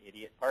off the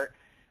idiot part.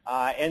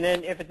 And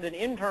then if it's an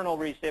internal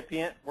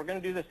recipient, we're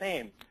going to do the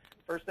same.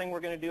 First thing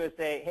we're going to do is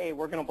say, hey,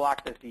 we're going to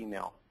block this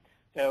email.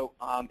 So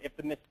if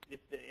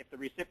the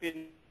recipient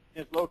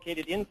is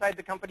located inside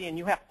the company and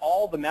you have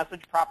all the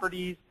message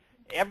properties,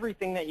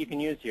 everything that you can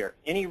use here.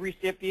 Any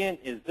recipient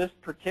is the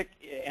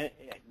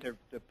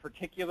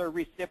particular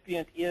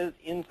recipient is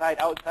inside,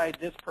 outside,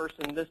 this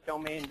person, this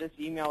domain, this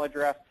email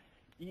address.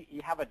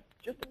 You have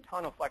just a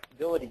ton of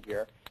flexibility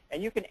here.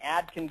 And you can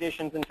add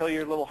conditions until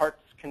your little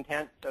heart's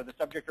content. So the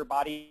subject or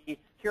body,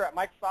 here at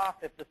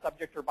Microsoft, if the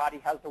subject or body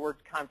has the words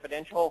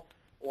confidential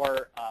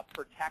or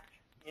protect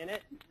in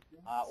it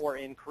or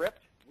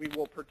encrypt, we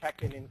will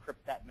protect and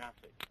encrypt that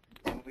message.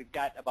 And we've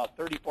got about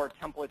 34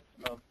 templates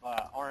of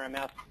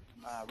RMS,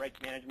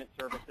 rights management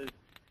services.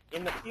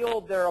 In the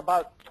field, there are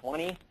about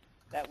 20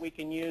 that we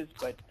can use,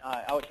 but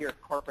out here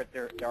at corporate,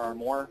 there are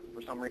more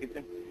for some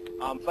reason.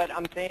 But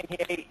I'm saying,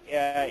 hey,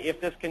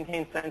 if this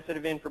contains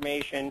sensitive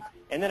information,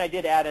 and then I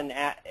did add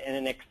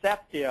an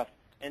accept if,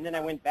 and then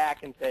I went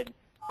back and said,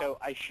 so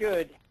I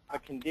should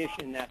have a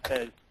condition that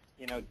says,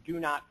 do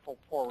not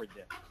forward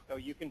this. So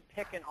you can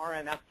pick an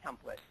RMS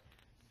template.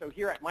 So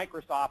here at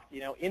Microsoft,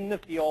 in the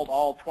field,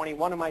 all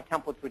 21 of my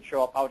templates would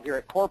show up. Out here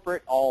at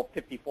corporate, all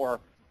 54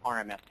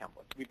 RMS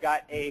templates. We've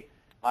got a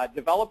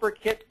developer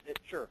kit.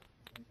 Sure.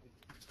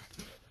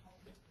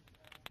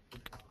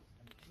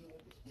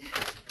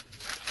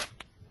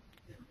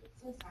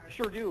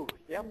 Sure do.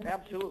 Yep,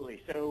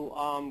 absolutely.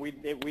 So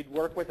we'd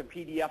work with a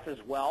PDF as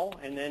well,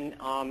 and then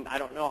I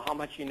don't know how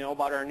much you know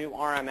about our new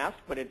RMS,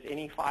 but it's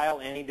any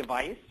file, any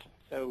device.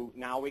 So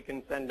now we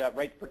can send a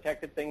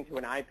rights-protected thing to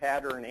an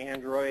iPad or an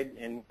Android,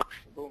 and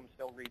boom,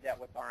 still read that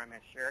with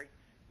RMS Sherry,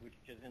 which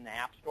is in the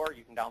App Store.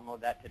 You can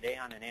download that today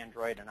on an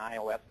Android and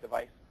iOS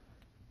device.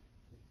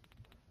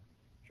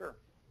 Sure.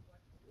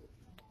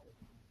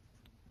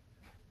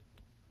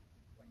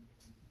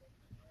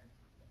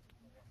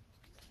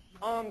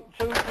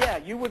 So yeah,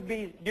 you would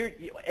be,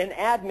 an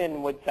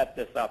admin would set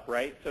this up,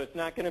 right? So it's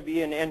not going to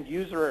be an end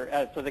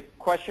user. So the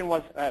question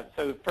was,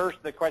 so first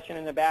the question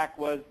in the back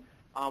was,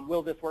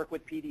 will this work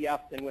with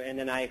PDFs? And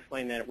then I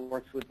explained that it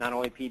works with not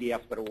only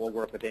PDFs, but it will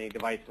work with any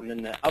device. And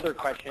then the other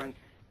question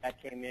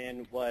that came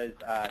in was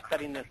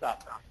setting this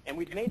up. And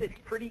we've made it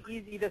pretty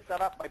easy to set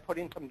up by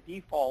putting some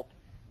default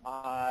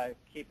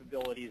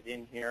capabilities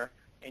in here.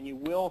 And you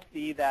will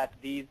see that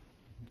these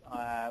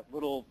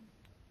little,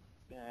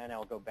 and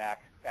I'll go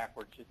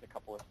backwards just a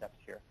couple of steps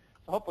here.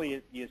 So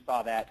hopefully you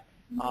saw that.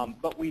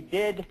 But we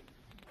did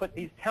put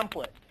these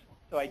templates.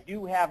 So I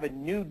do have a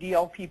new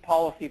DLP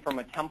policy from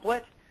a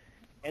template.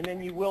 And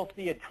then you will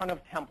see a ton of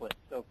templates.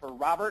 So for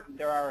Robert,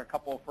 there are a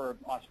couple for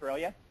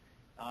Australia.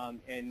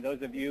 And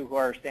those of you who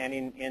are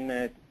standing in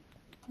the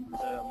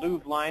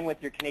Louvre line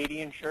with your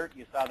Canadian shirt,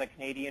 you saw the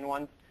Canadian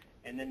ones.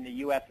 And then the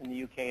US and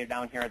the UK are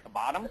down here at the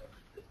bottom.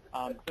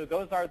 So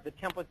those are the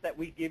templates that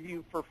we give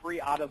you for free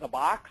out of the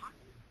box.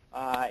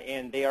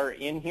 And they are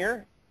in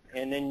here.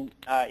 And then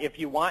if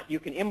you want,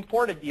 you can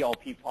import a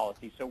DLP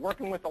policy. So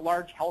working with a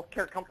large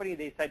healthcare company,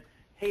 they said,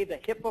 hey, the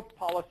HIPAA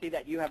policy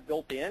that you have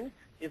built in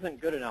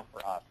isn't good enough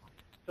for us.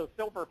 So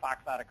Silver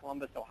Fox out of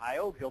Columbus,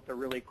 Ohio, built a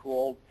really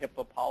cool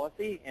HIPAA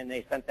policy, and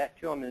they sent that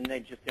to them, and they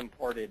just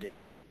imported it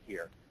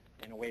here,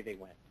 and away they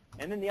went.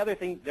 And then the other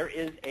thing, there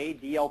is a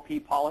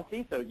DLP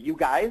policy. So you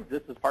guys,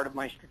 this is part of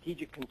my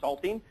strategic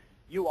consulting.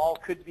 You all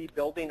could be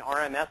building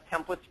RMS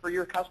templates for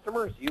your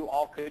customers. You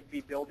all could be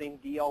building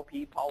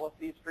DLP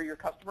policies for your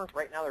customers.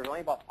 Right now, there's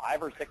only about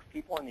 5 or 6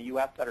 people in the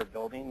U.S. that are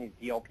building these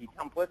DLP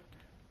templates.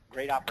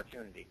 Great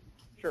opportunity.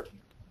 Sure.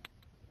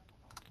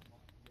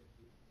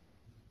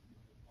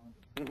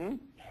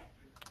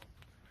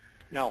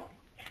 No.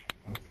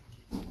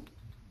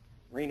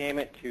 Rename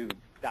it to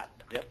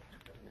 .zip.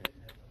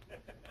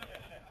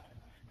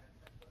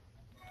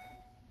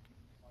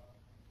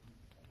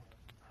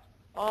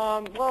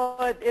 Well,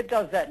 it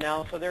does that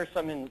now. So there's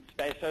some in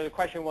space. So the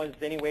question was,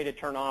 any way to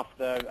turn off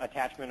the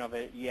attachment of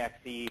an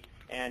EXE?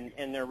 And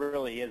there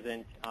really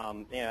isn't.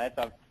 That's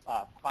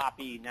a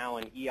FOPI, now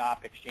an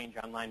EOP, Exchange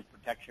Online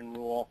Protection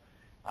Rule.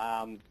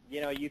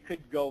 You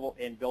could go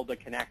and build a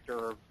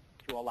connector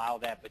to allow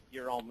that, but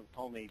you're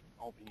only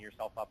opening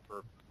yourself up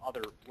for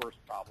other worse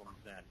problems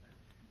then.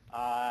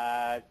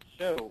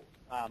 So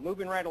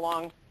moving right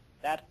along,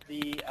 that's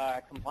the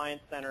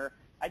Compliance Center.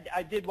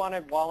 I did want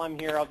to, while I'm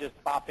here, I'll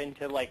just pop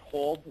into like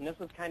holds, and this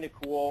is kind of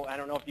cool. I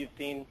don't know if you've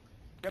seen.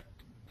 Yep.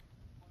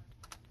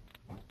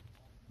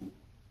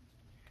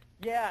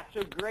 Yeah,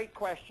 so great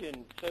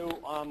question.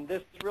 So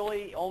this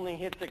really only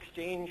hits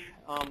Exchange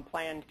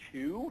Plan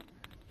 2,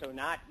 so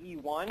not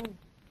E1,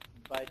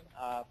 but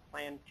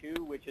Plan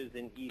 2, which is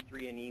in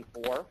E3 and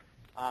E4.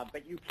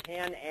 But you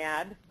can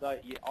add the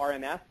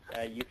RMS.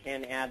 You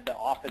can add the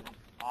Office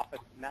Office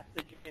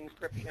message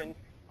encryption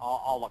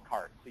a la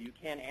carte. So you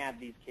can add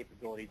these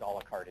capabilities a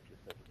la carte if you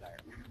so desire.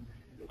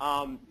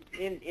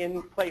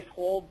 In place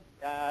holds,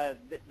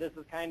 this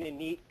is kind of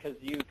neat because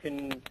you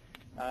can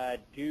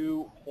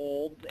do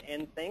holds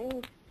and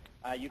things.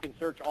 You can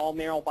search all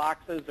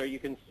mailboxes, or you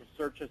can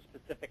search a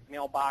specific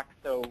mailbox.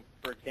 So,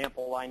 for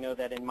example, I know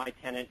that in my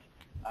tenant,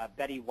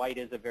 Betty White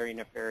is a very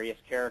nefarious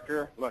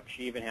character. Look,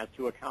 she even has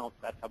 2 accounts.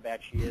 That's how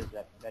bad she is.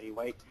 That's Betty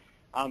White.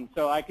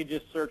 So I could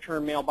just search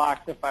her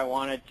mailbox if I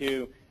wanted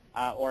to,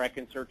 or I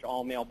can search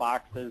all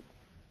mailboxes.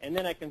 And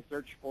then I can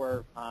search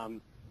for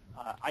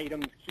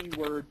items,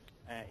 keywords.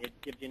 It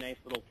gives you a nice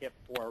little tip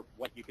for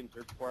what you can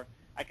search for.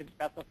 I can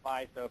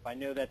specify, so if I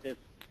know that this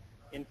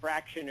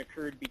infraction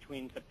occurred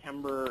between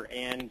September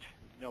and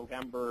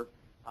November,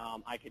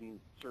 I can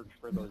search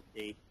for those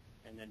dates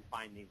and then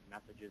find these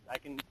messages. I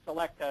can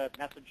select a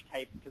message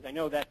type because I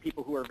know that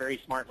people who are very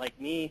smart like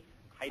me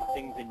hide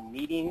things in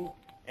meetings,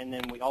 and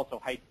then we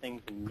also hide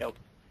things in notes.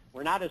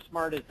 We're not as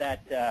smart as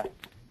that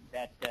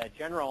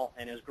general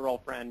and his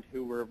girlfriend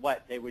who were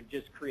what? They would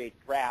just create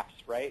drafts,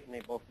 right? And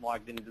they both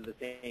logged into the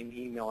same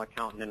email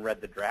account and then read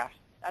the drafts.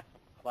 That's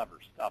clever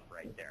stuff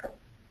right there.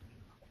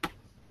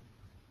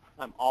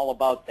 I'm all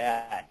about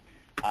that,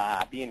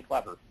 being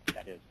clever,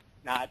 that is,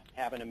 not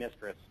having a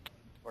mistress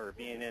or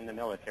being in the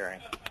military.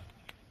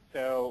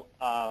 So,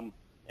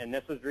 and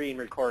this is being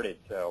recorded,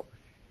 so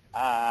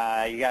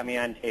you got me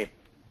on tape.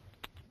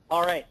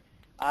 All right,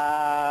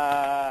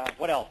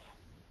 what else?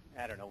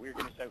 I don't know, we were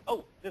going to say,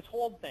 oh, this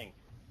hold thing.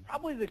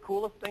 Probably the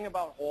coolest thing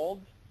about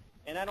holds,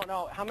 and I don't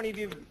know, how many of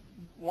you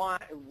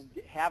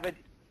have an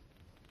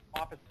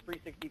Office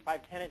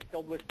 365 tenant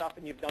filled with stuff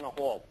and you've done a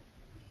hold?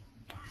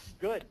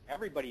 Good,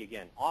 everybody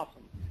again,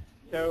 awesome.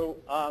 So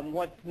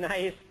what's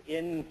nice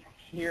in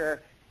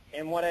here,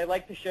 and what I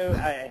like to show,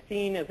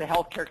 Athene is a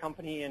healthcare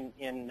company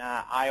in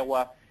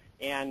Iowa,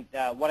 and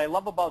what I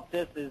love about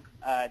this is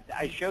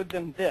I showed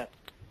them this,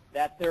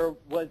 that there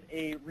was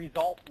a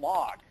result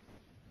log.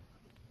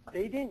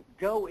 They didn't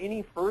go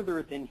any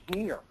further than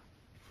here.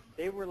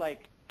 They were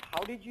like,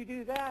 how did you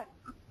do that?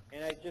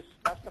 And I just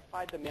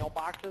specified the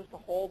mailboxes to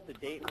hold, the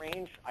date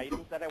range,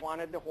 items that I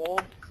wanted to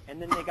hold,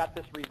 and then they got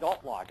this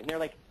result log. And they're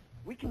like,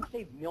 we can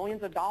save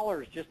millions of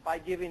dollars just by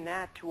giving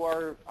that to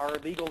our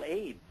legal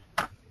aides.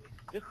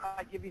 Just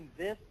by giving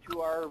this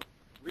to our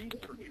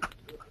researchers.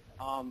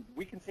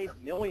 We can save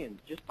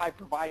millions just by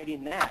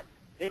providing that.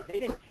 They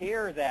didn't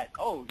care that,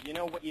 oh, you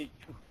know what,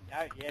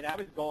 and I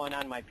was going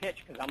on my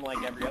pitch because I'm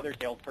like every other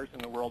salesperson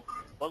in the world,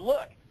 but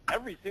look,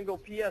 every single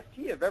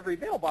PST of every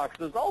mailbox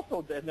is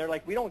also, and they're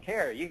like, we don't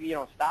care. You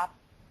know, stop,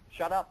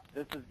 shut up,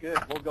 this is good,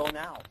 we'll go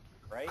now,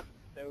 right?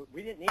 So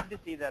we didn't need to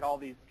see that all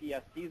these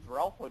PSTs were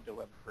also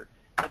delivered.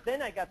 But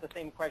then I got the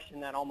same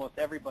question that almost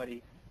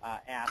everybody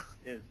asks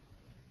is,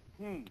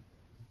 And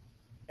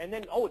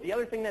then, oh, the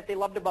other thing that they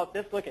loved about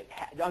this, look at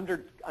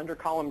under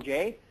column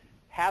J,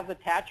 has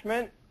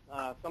attachment,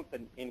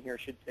 something in here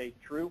should say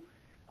true.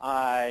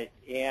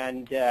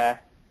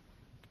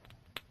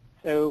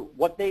 So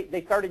what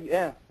they started,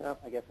 no,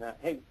 I guess not.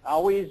 Hey,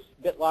 always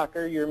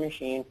BitLocker your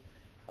machine,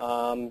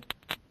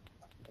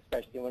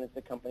 especially when it's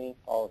a company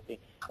policy.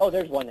 Oh,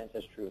 there's one that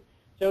says true.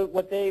 So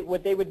what they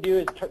would do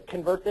is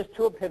convert this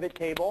to a pivot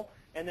table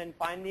and then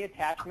find the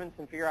attachments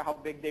and figure out how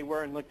big they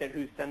were and looked at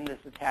who sent this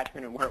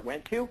attachment and where it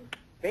went to.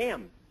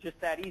 Bam, just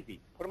that easy.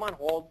 Put them on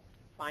hold,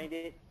 find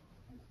it,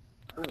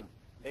 boom.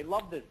 They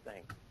love this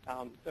thing.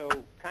 So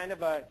kind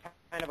of a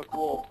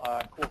cool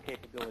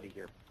capability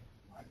here.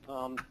 I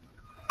don't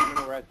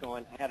know where I was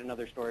going. I had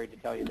another story to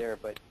tell you there,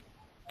 but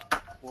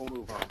we'll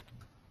move on.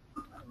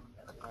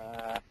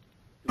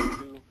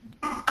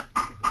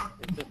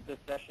 Is this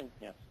session?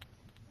 Yes.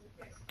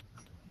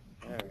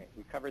 All right.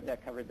 We covered that.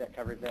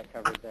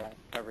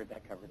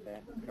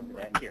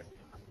 Here,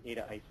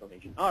 data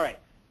isolation. All right.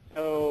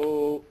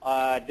 So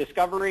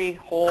discovery,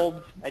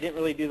 holds. I didn't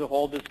really do the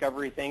hold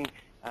discovery thing.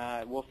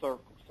 We'll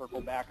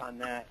circle back on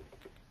that.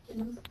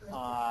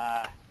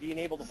 Being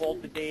able to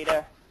hold the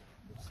data.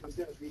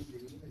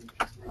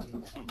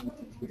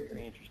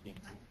 Very interesting.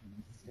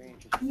 Very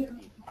interesting.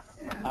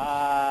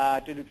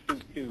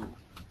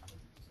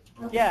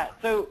 Yeah,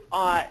 so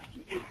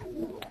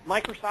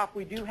Microsoft,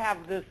 we do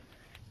have this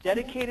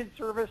dedicated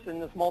service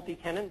and this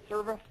multi-tenant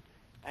service.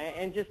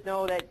 And just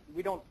know that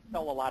we don't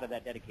sell a lot of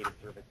that dedicated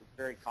service. It's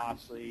very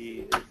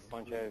costly. There's a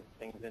bunch of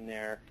things in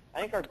there.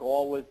 I think our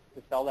goal was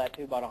to sell that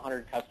to about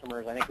 100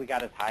 customers. I think we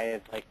got as high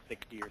as like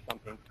 60 or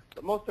something.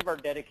 But most of our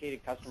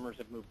dedicated customers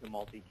have moved to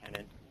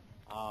multi-tenant.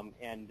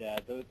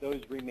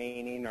 Those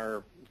remaining,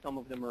 are some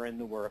of them are in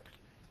the works.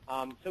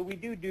 So we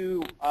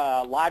do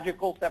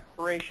logical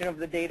separation of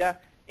the data.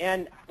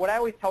 And what I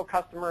always tell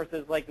customers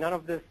is, like, none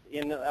of this,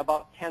 in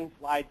about 10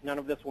 slides, none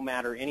of this will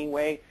matter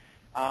anyway.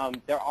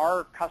 There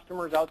are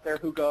customers out there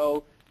who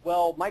go,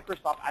 well,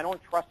 Microsoft, I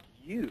don't trust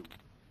you.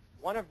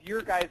 One of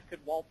your guys could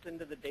waltz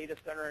into the data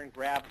center and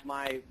grab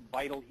my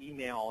vital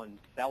email and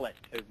sell it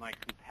to my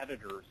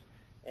competitors.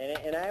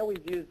 And I always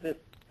use this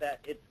that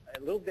it's a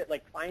little bit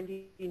like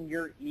finding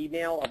your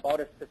email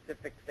about a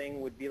specific thing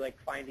would be like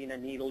finding a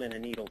needle in a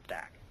needle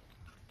stack.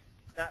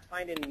 It's not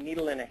finding a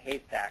needle in a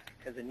haystack,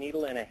 because a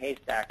needle in a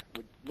haystack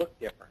would look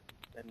different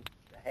than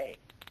the hay.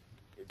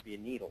 It would be a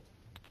needle.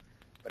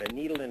 But a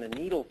needle in a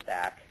needle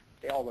stack,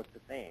 they all look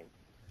the same.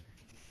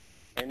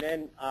 And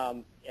then,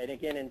 and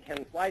again, in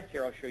 10 slides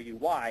here, I'll show you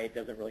why. It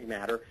doesn't really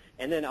matter.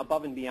 And then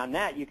above and beyond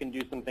that, you can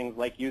do some things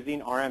like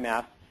using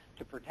RMS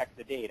to protect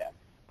the data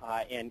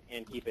and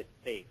keep it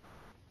safe.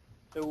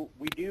 So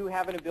we do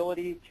have an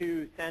ability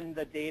to send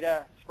the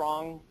data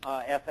strong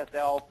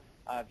SSL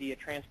via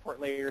transport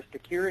layer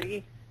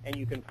security, and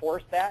you can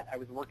force that. I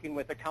was working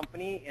with a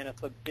company in a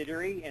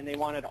subsidiary, and they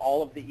wanted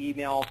all of the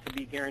email to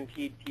be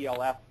guaranteed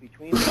TLS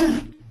between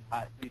them.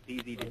 It's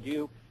easy to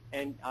do.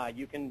 And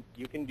you can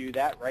do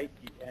that, right?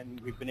 And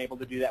we've been able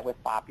to do that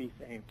with Poppy,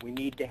 saying we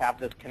need to have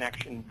this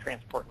connection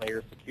transport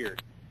layer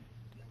secured.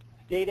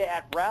 Data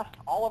at rest,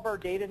 all of our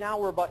data now,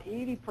 we're about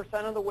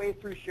 80% of the way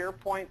through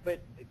SharePoint, but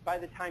by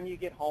the time you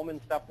get home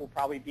and stuff, we'll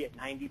probably be at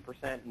 90%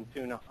 and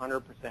soon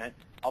 100%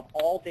 of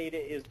all data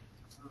is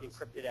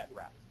encrypted at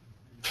rest.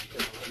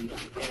 And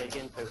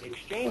again, so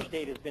Exchange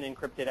data has been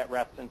encrypted at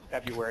rest since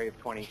February of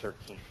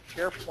 2013.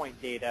 SharePoint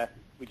data,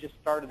 we just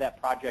started that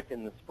project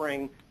in the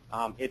spring.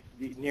 It's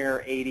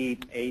near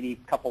 80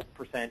 couple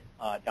percent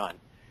done.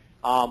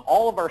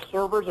 All of our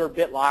servers are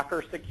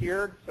BitLocker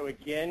secured. So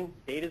again,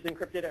 data is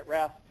encrypted at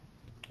rest.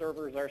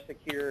 Servers are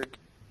secured.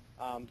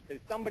 So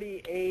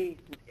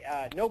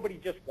nobody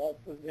just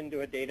waltzes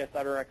into a data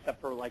center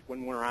except for like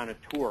when we're on a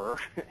tour.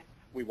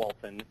 We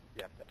waltz in.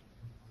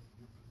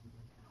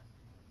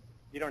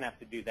 You don't have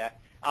to do that.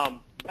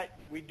 But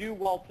we do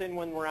waltz in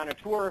when we're on a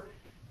tour.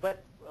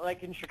 But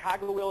like in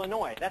Chicago,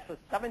 Illinois, that's a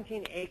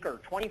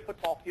 17-acre,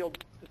 20-football field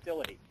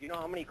facility. Do you know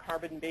how many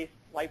carbon-based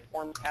life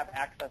forms have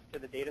access to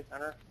the data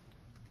center?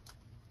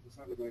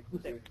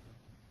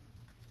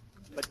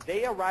 But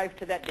they arrive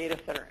to that data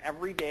center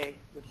every day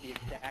with the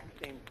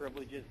exact same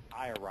privileges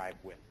I arrive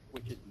with,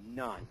 which is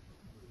none.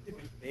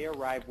 They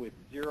arrive with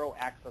 0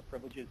 access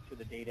privileges to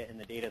the data in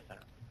the data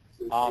center.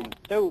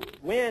 So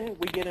when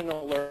we get an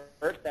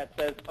alert that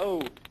says,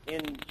 oh,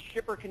 in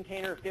shipper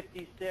container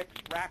 56,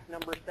 rack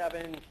number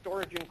 7,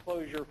 storage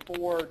enclosure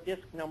 4,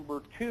 disk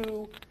number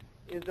 2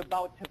 is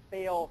about to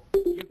fail,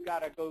 you've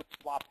got to go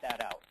swap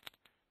that out.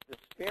 The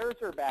spares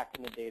are back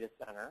in the data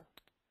center,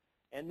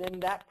 and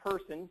then that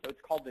person, so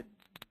it's called the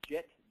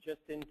JIT,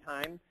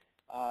 just-in-time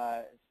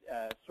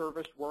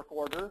service work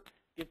order,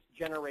 gets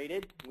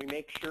generated. We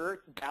make sure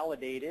it's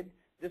validated.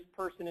 This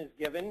person is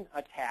given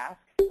a task,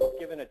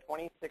 given a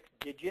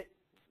 26-digit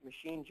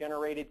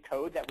machine-generated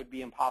code that would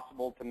be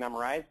impossible to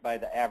memorize by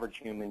the average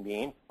human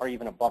being, or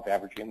even above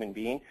average human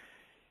being.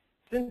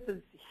 Since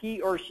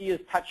he or she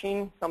is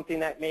touching something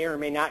that may or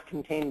may not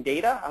contain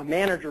data, a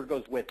manager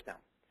goes with them.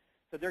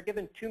 So they're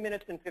given 2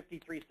 minutes and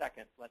 53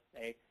 seconds, let's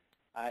say.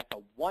 It's a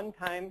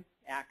one-time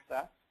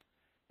access,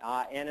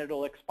 and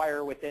it'll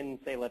expire within,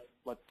 say, let's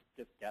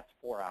just guess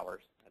 4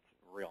 hours. That's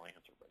a real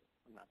answer, but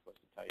I'm not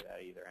supposed to tell you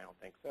that either, I don't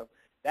think so.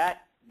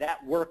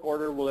 That work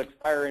order will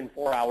expire in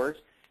 4 hours.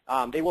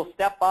 They will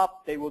step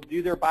up. They will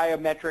do their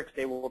biometrics.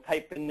 They will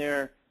type in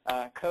their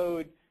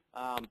code.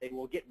 They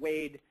will get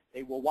weighed.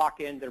 They will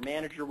walk in. Their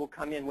manager will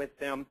come in with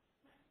them.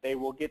 They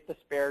will get the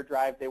spare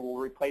drive. They will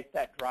replace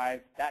that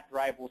drive. That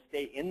drive will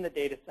stay in the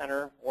data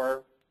center,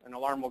 or an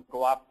alarm will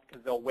go off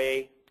because they'll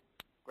weigh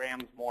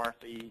grams more,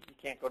 so you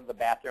can't go to the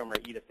bathroom or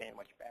eat a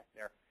sandwich back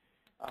there.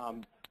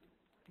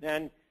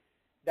 Then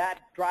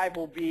that drive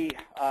will be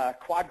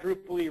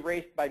quadruply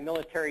erased by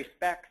military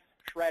specs,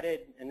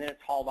 shredded, and then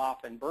it's hauled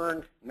off and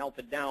burned,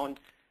 melted down.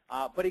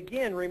 But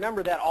again,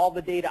 remember that all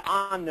the data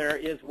on there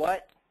is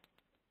what?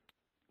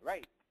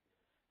 Right.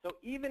 So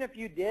even if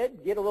you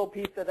did get a little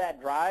piece of that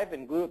drive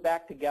and glue it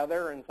back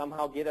together and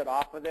somehow get it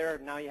off of there,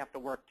 now you have to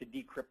work to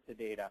decrypt the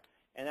data,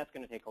 and that's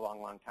going to take a long,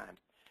 long time.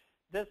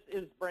 This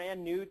is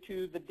brand new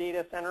to the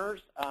data centers,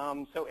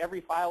 so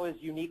every file is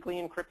uniquely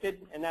encrypted,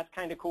 and that's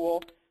kind of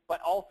cool. But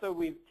also,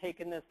 we've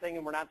taken this thing,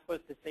 and we're not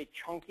supposed to say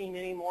chunking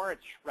anymore.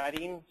 It's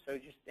shredding. So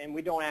and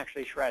we don't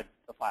actually shred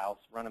the files,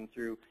 run them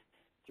through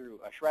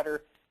a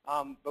shredder.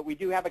 But we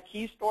do have a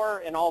key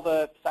store, and all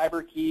the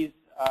cipher keys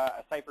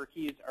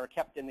are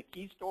kept in the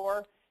key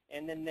store,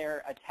 and then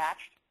they're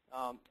attached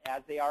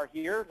as they are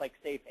here. Like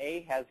safe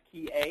A has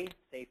key A,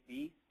 safe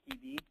B, key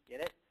B,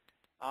 get it?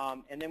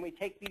 And then we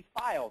take these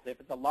files. If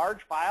it's a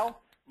large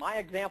file, my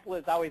example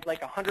is always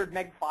like a 100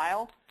 meg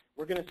file.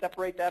 We're going to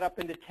separate that up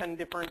into 10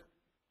 different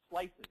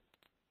slices,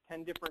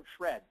 10 different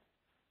shreds.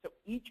 So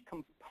each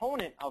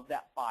component of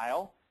that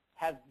file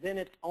has then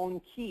its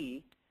own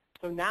key.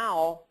 So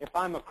now, if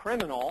I'm a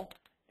criminal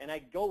and I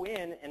go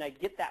in and I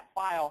get that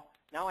file,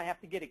 now I have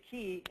to get a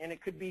key, and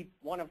it could be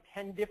one of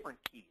 10 different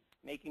keys,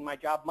 making my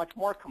job much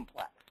more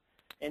complex.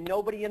 And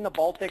nobody in the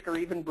Baltic or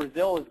even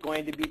Brazil is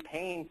going to be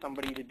paying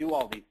somebody to do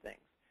all these things.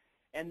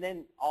 And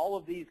then all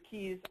of these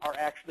keys are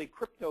actually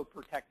crypto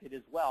protected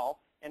as well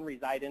and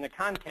reside in a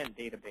content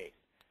database.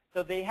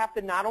 So they have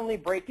to not only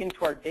break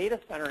into our data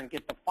center and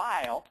get the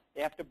file,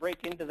 they have to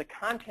break into the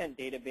content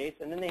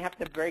database, and then they have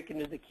to break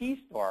into the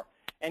key store.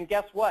 And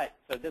guess what?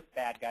 So this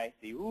bad guy,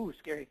 see, ooh,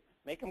 scary.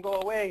 Make him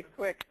go away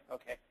quick.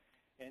 Okay.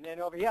 And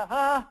then over here,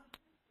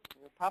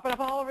 popping up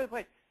all over the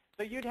place.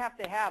 So you'd have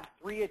to have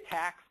 3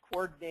 attacks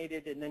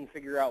coordinated and then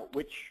figure out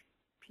which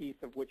piece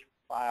of which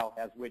file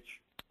has which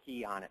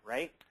key on it,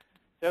 right?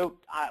 So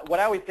what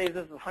I always say is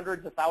this is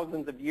hundreds of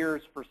thousands of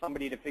years for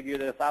somebody to figure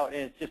this out,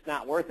 and it's just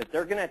not worth it.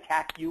 They're going to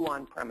attack you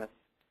on premise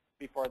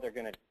before they're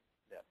going to do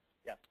this.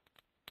 Yes?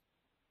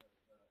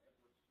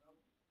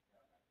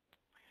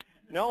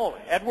 No,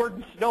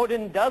 Edward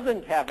Snowden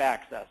doesn't have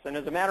access. And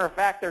as a matter of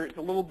fact, there's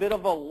a little bit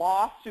of a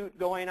lawsuit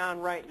going on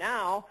right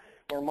now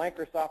where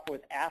Microsoft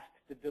was asked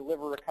to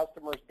deliver a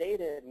customer's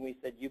data, and we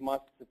said, you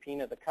must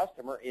subpoena the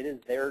customer. It is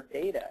their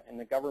data. And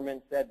the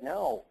government said,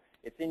 no,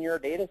 it's in your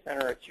data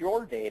center. It's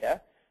your data.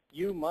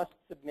 You must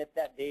submit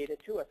that data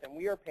to us. And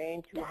we are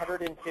paying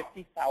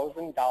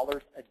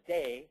 $250,000 a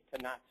day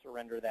to not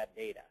surrender that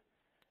data.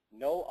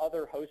 No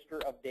other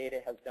hoster of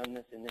data has done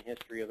this in the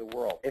history of the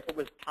world. If it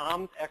was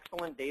Tom's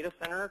excellent data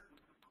center,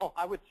 oh,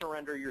 I would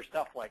surrender your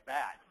stuff like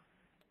that.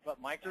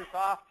 But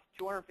Microsoft,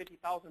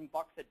 $250,000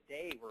 a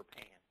day we're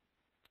paying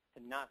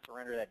to not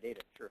surrender that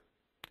data. Sure.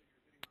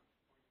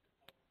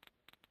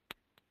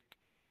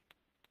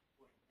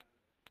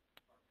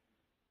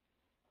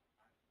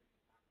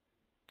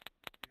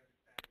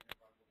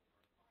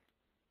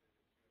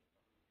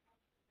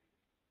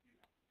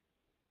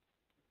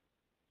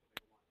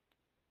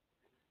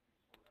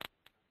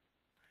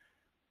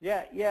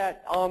 Yeah.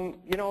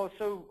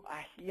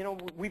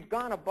 We've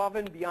gone above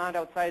and beyond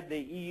outside the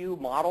EU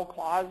model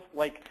clause,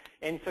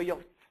 and so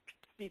you'll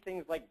see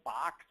things like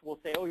Box will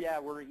say, oh yeah,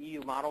 we're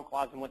EU model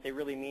clause, and what they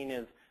really mean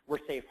is we're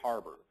safe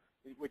harbor,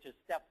 which is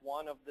step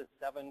 1 of the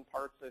 7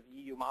 parts of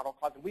EU model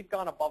clause. And we've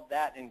gone above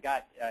that and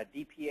got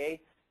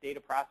DPA, data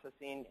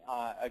processing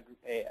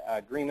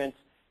agreements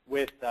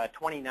with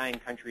 29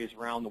 countries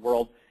around the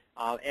world.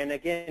 And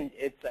again,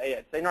 it's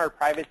in our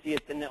privacy,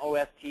 it's in the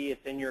OST,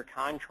 it's in your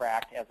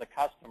contract as a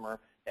customer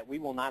that we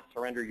will not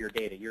surrender your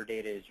data. Your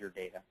data is your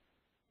data.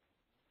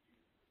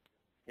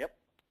 Yep.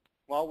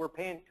 Well, we're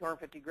paying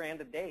 $250,000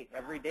 a day,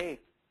 every day.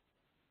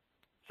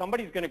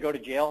 Somebody's going to go to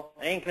jail.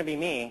 It ain't going to be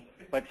me,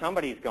 but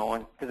somebody's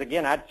going. Because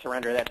again, I'd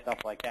surrender that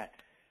stuff like that.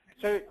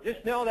 So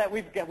just know that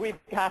we've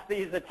got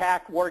these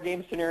attack war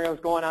game scenarios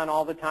going on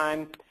all the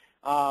time.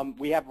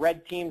 We have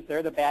red teams.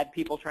 They're the bad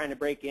people trying to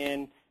break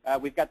in.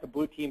 We've got the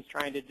blue teams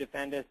trying to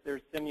defend us.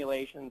 There's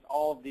simulations,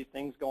 all of these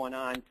things going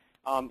on,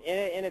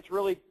 and it's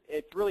really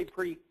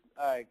pretty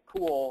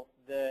cool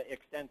the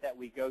extent that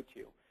we go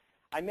to.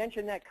 I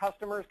mentioned that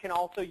customers can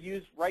also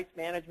use rights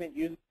management,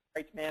 use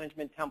rights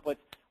management templates,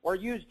 or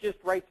use just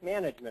rights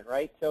management,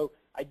 right? So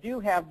I do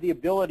have the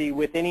ability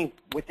with any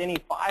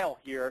file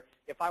here.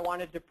 If I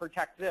wanted to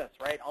protect this,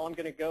 right? All I'm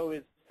going to go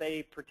is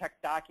say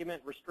protect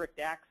document, restrict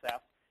access.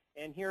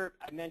 And here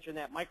I mentioned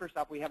that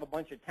Microsoft, we have a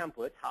bunch of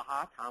templates.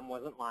 Haha, Tom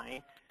wasn't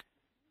lying.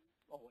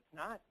 Oh, it's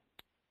not.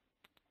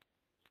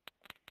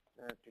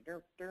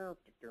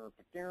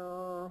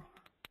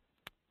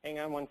 Hang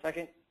on one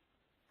second.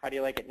 How do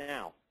you like it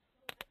now?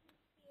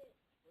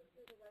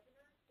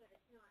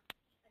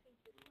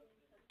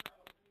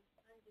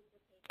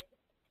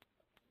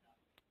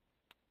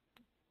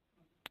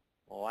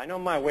 Well, I know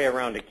my way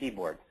around a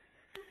keyboard.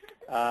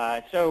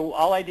 So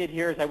all I did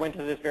here is I went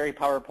to this very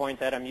PowerPoint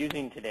that I'm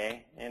using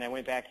today, and I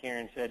went back here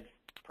and said,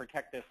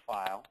 protect this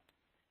file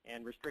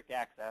and restrict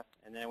access,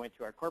 and then I went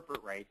to our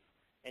corporate rights.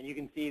 And you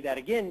can see that,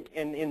 again,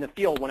 in the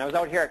field, when I was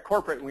out here at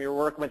corporate and we were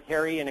working with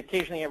Harry, and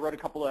occasionally I wrote a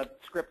couple of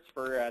scripts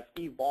for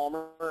Steve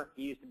Ballmer.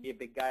 He used to be a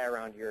big guy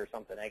around here or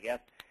something, I guess.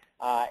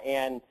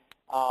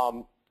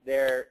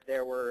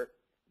 There were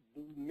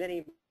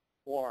many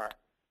more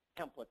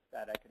templates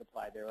that I could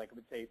apply there. Like I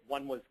would say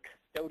one was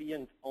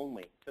custodians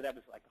only. So that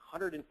was like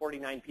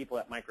 149 people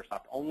at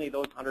Microsoft. Only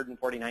those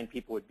 149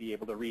 people would be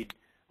able to read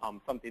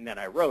something that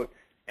I wrote.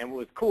 And what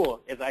was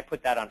cool is I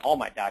put that on all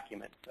my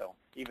documents. So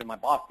even my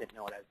boss didn't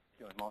know what I was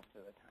doing most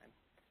of the time.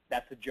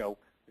 That's a joke.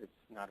 It's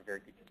not a very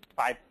good joke.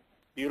 5,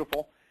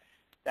 beautiful.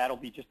 That'll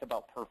be just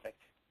about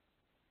perfect.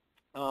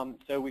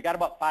 So we got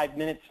about 5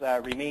 minutes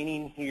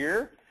remaining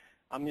here.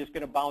 I'm just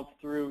going to bounce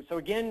through. So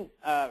again,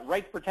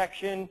 rights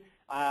protection.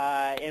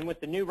 And with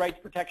the new rights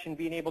protection,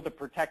 being able to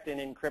protect and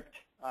encrypt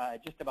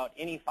just about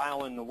any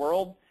file in the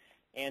world,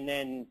 and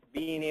then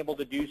being able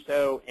to do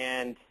so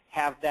and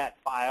have that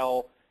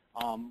file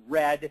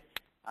read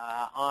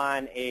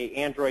on an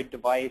Android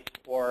device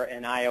or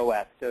an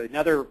iOS. So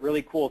another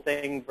really cool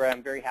thing where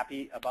I'm very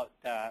happy about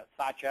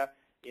Satya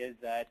is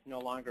that it's no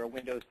longer a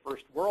Windows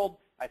first world.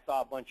 I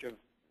saw a bunch of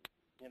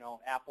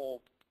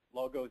Apple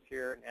logos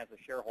here, and as a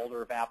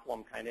shareholder of Apple,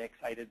 I'm kind of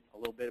excited a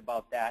little bit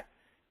about that.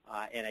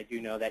 And I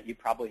do know that you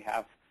probably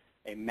have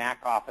a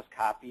Mac Office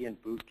copy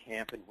and Boot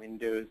Camp and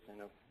Windows, and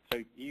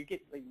so we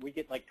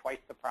get like twice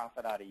the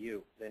profit out of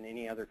you than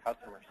any other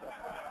customer. So,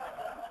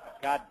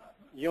 God,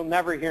 you'll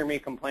never hear me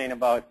complain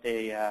about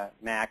a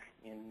Mac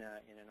in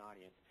an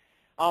audience.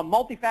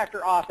 Multi-factor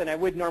auth, and I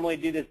would normally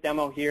do this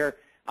demo here.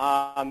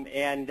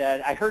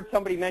 I heard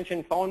somebody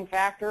mention phone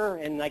factor,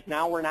 and like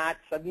now we're not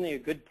suddenly a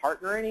good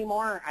partner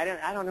anymore. I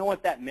don't know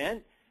what that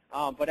meant,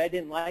 but I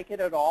didn't like it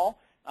at all.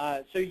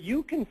 So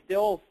you can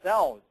still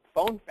sell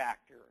phone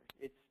factor.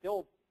 It's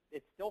still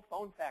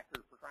phone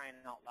factor, for crying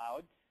out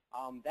loud.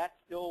 That's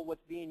still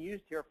what's being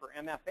used here for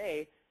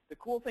MFA. The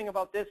cool thing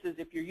about this is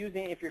if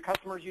your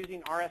customer's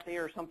using RSA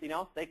or something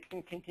else, they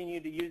can continue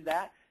to use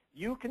that.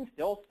 You can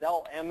still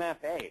sell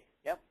MFA.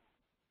 Yep.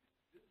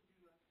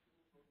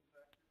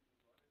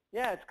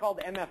 Yeah, it's called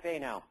MFA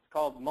now. It's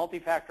called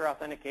multi-factor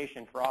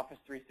authentication for Office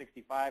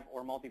 365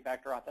 or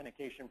multi-factor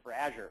authentication for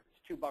Azure.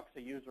 It's $2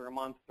 a user a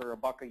month or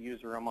 $1 a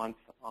user a month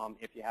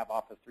if you have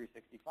Office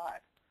 365.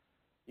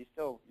 We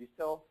still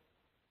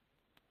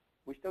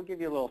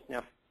give you a little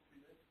sniff.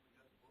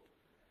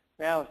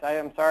 Yeah,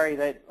 I'm sorry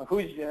that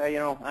I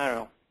don't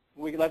know.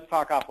 Let's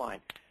talk offline.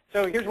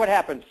 So here's what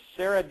happens.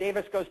 Sarah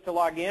Davis goes to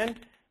log in.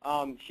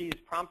 She's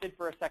prompted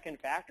for a second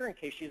factor in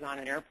case she's on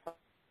an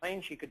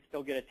airplane. She could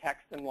still get a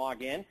text and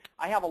log in.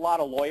 I have a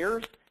lot of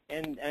lawyers.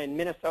 In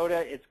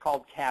Minnesota, it's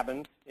called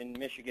cabins. In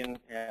Michigan,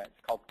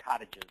 it's called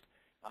cottages.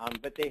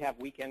 But they have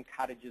weekend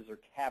cottages or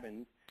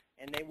cabins.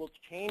 And they will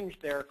change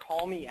their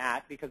call me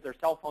at because their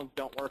cell phones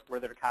don't work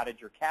where their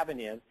cottage or cabin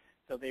is.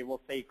 So they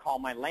will say, call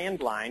my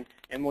landline.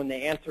 And when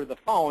they answer the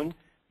phone,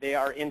 they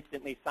are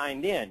instantly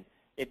signed in.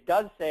 It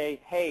does say,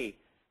 hey,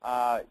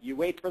 you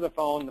wait for the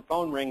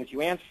phone rings,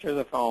 you answer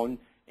the phone,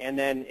 and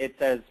then it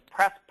says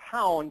press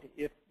pound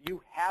if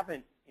you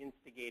haven't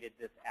instigated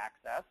this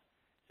access.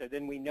 So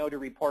then we know to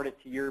report it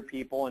to your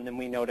people, and then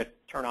we know to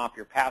turn off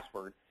your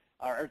password.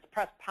 Or it's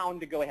press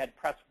pound to go ahead,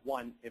 press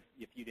 1 if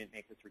you didn't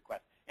make this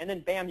request. And then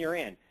bam, you're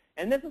in.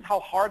 And this is how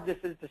hard this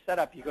is to set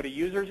up. You go to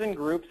users and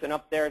groups, and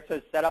up there it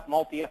says set up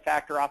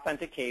multi-factor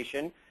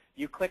authentication.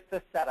 You click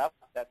the setup,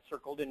 that's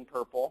circled in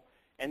purple,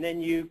 and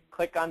then you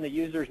click on the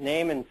user's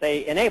name and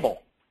say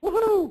enable.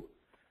 Woohoo!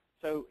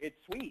 So it's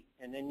sweet,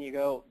 and then you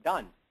go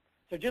done.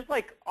 So just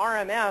like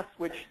RMS,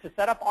 which to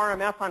set up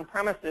RMS on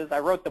premises, I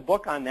wrote the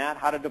book on that,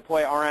 How to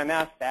Deploy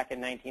RMS, back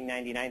in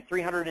 1999,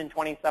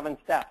 327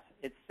 steps.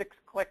 It's 6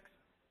 clicks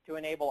to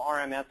enable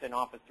RMS in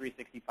Office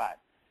 365.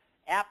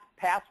 App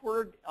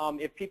password,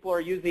 if people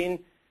are using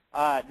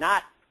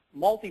not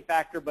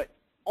multi-factor but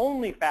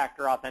only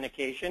factor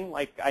authentication,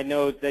 like I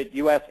know that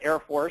U.S. Air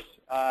Force,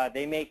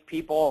 they make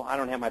people, I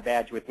don't have my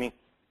badge with me,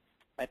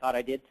 I thought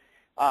I did,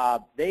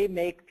 they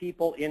make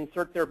people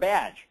insert their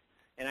badge.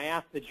 And I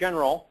asked the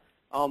general,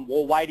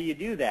 well, why do you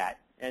do that?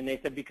 And they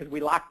said, because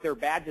we lock their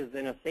badges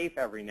in a safe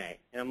every night.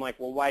 And I'm like,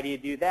 well, why do you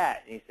do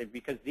that? And he said,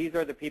 because these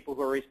are the people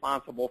who are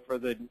responsible for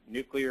the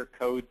nuclear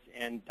codes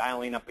and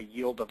dialing up a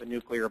yield of a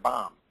nuclear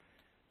bomb.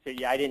 So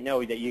yeah, I didn't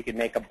know that you could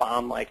make a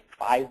bomb like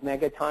 5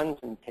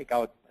 megatons and take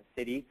out a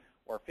city,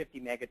 or 50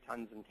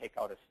 megatons and take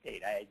out a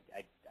state. I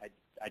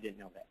didn't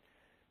know that.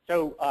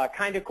 So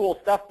kind of cool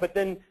stuff. But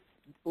then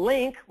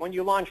Link, when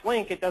you launch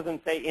Link, it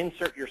doesn't say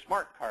insert your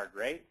smart card,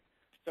 right?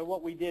 So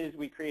what we did is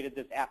we created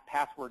this app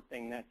password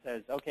thing that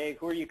says, okay,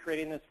 who are you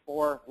creating this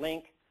for?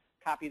 Link,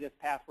 copy this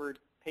password,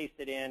 paste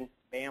it in,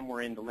 bam,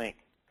 we're into Link.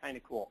 Kind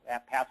of cool.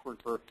 App password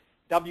for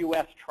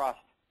WS Trust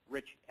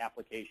rich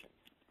applications,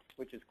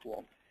 which is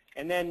cool.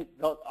 And then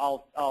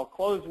I'll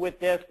close with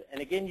this. And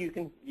again, you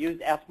can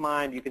use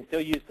SMIME. You can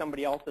still use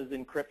somebody else's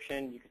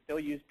encryption. You can still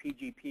use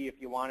PGP if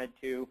you wanted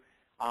to.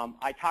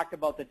 I talked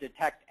about the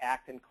detect,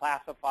 act, and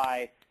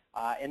classify.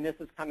 And this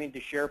is coming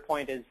to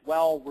SharePoint as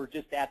well. We're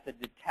just at the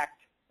detect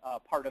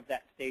part of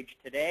that stage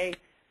today.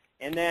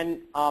 And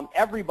then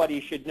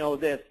everybody should know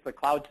this, the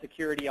Cloud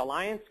Security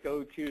Alliance.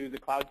 Go to the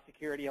Cloud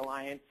Security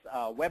Alliance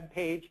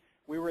webpage.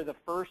 We were the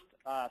first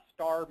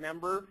star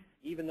member,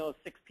 even though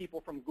 6 people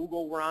from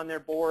Google were on their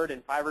board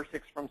and 5 or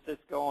 6 from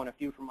Cisco and a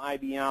few from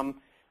IBM.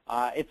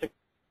 It's a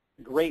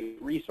great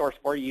resource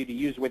for you to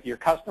use with your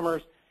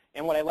customers.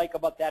 And what I like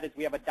about that is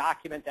we have a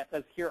document that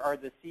says here are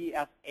the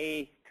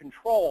CSA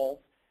controls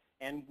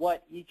and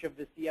what each of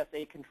the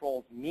CSA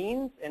controls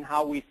means and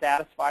how we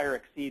satisfy or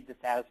exceed the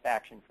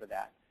satisfaction for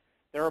that.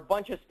 There are a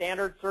bunch of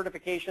standard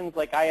certifications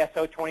like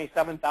ISO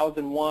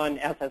 27001,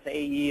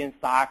 SSAE, and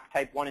SOC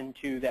Type 1 and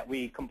 2 that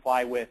we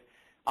comply with.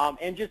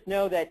 And just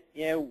know that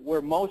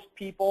where most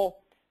people,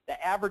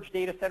 the average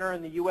data center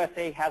in the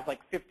USA has like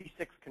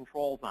 56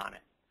 controls on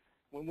it.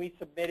 When we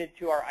submitted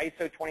to our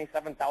ISO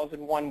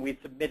 27001, we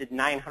submitted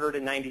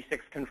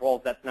 996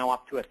 controls. That's now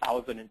up to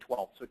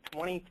 1,012. So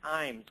 20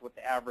 times what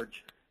the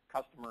average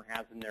customer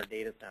has in their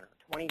data center.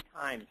 20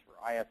 times for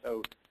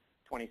ISO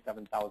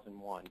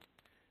 27001.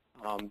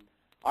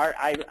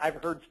 I've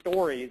heard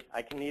stories.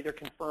 I can neither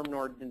confirm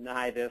nor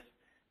deny this.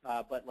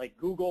 But like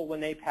Google, when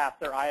they passed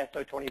their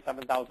ISO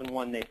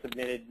 27001, they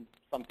submitted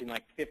something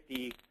like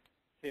 50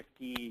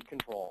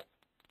 controls.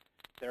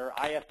 Their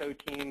ISO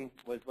team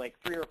was like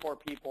 3 or 4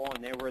 people,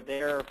 and they were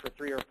there for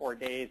 3 or 4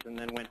 days and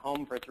then went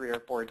home for 3 or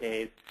 4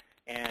 days,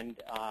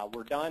 and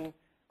we're done.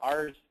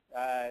 Ours,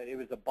 it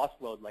was a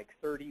busload, like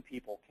 30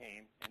 people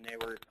came, and they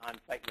were on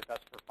site with us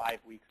for 5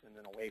 weeks and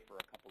then away for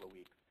a couple of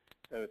weeks.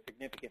 So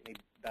significantly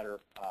better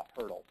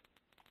hurdle.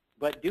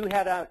 But do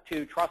head out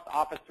to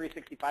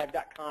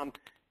trustoffice365.com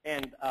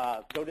and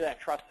go to that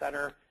Trust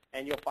Center,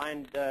 and you'll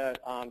find the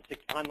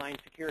online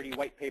security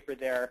white paper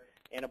there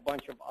and a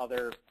bunch of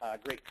other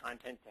great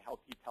content to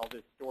help you tell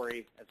this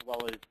story, as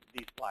well as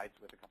these slides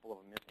with a couple of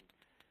them missing.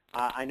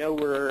 I know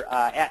we're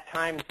at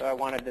time, so I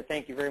wanted to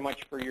thank you very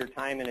much for your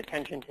time and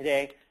attention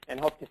today, and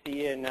hope to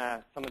see you in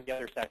some of the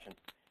other sessions.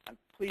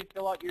 Please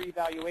fill out your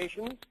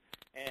evaluations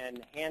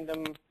and hand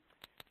them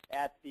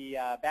at the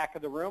back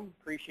of the room.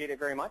 Appreciate it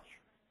very much.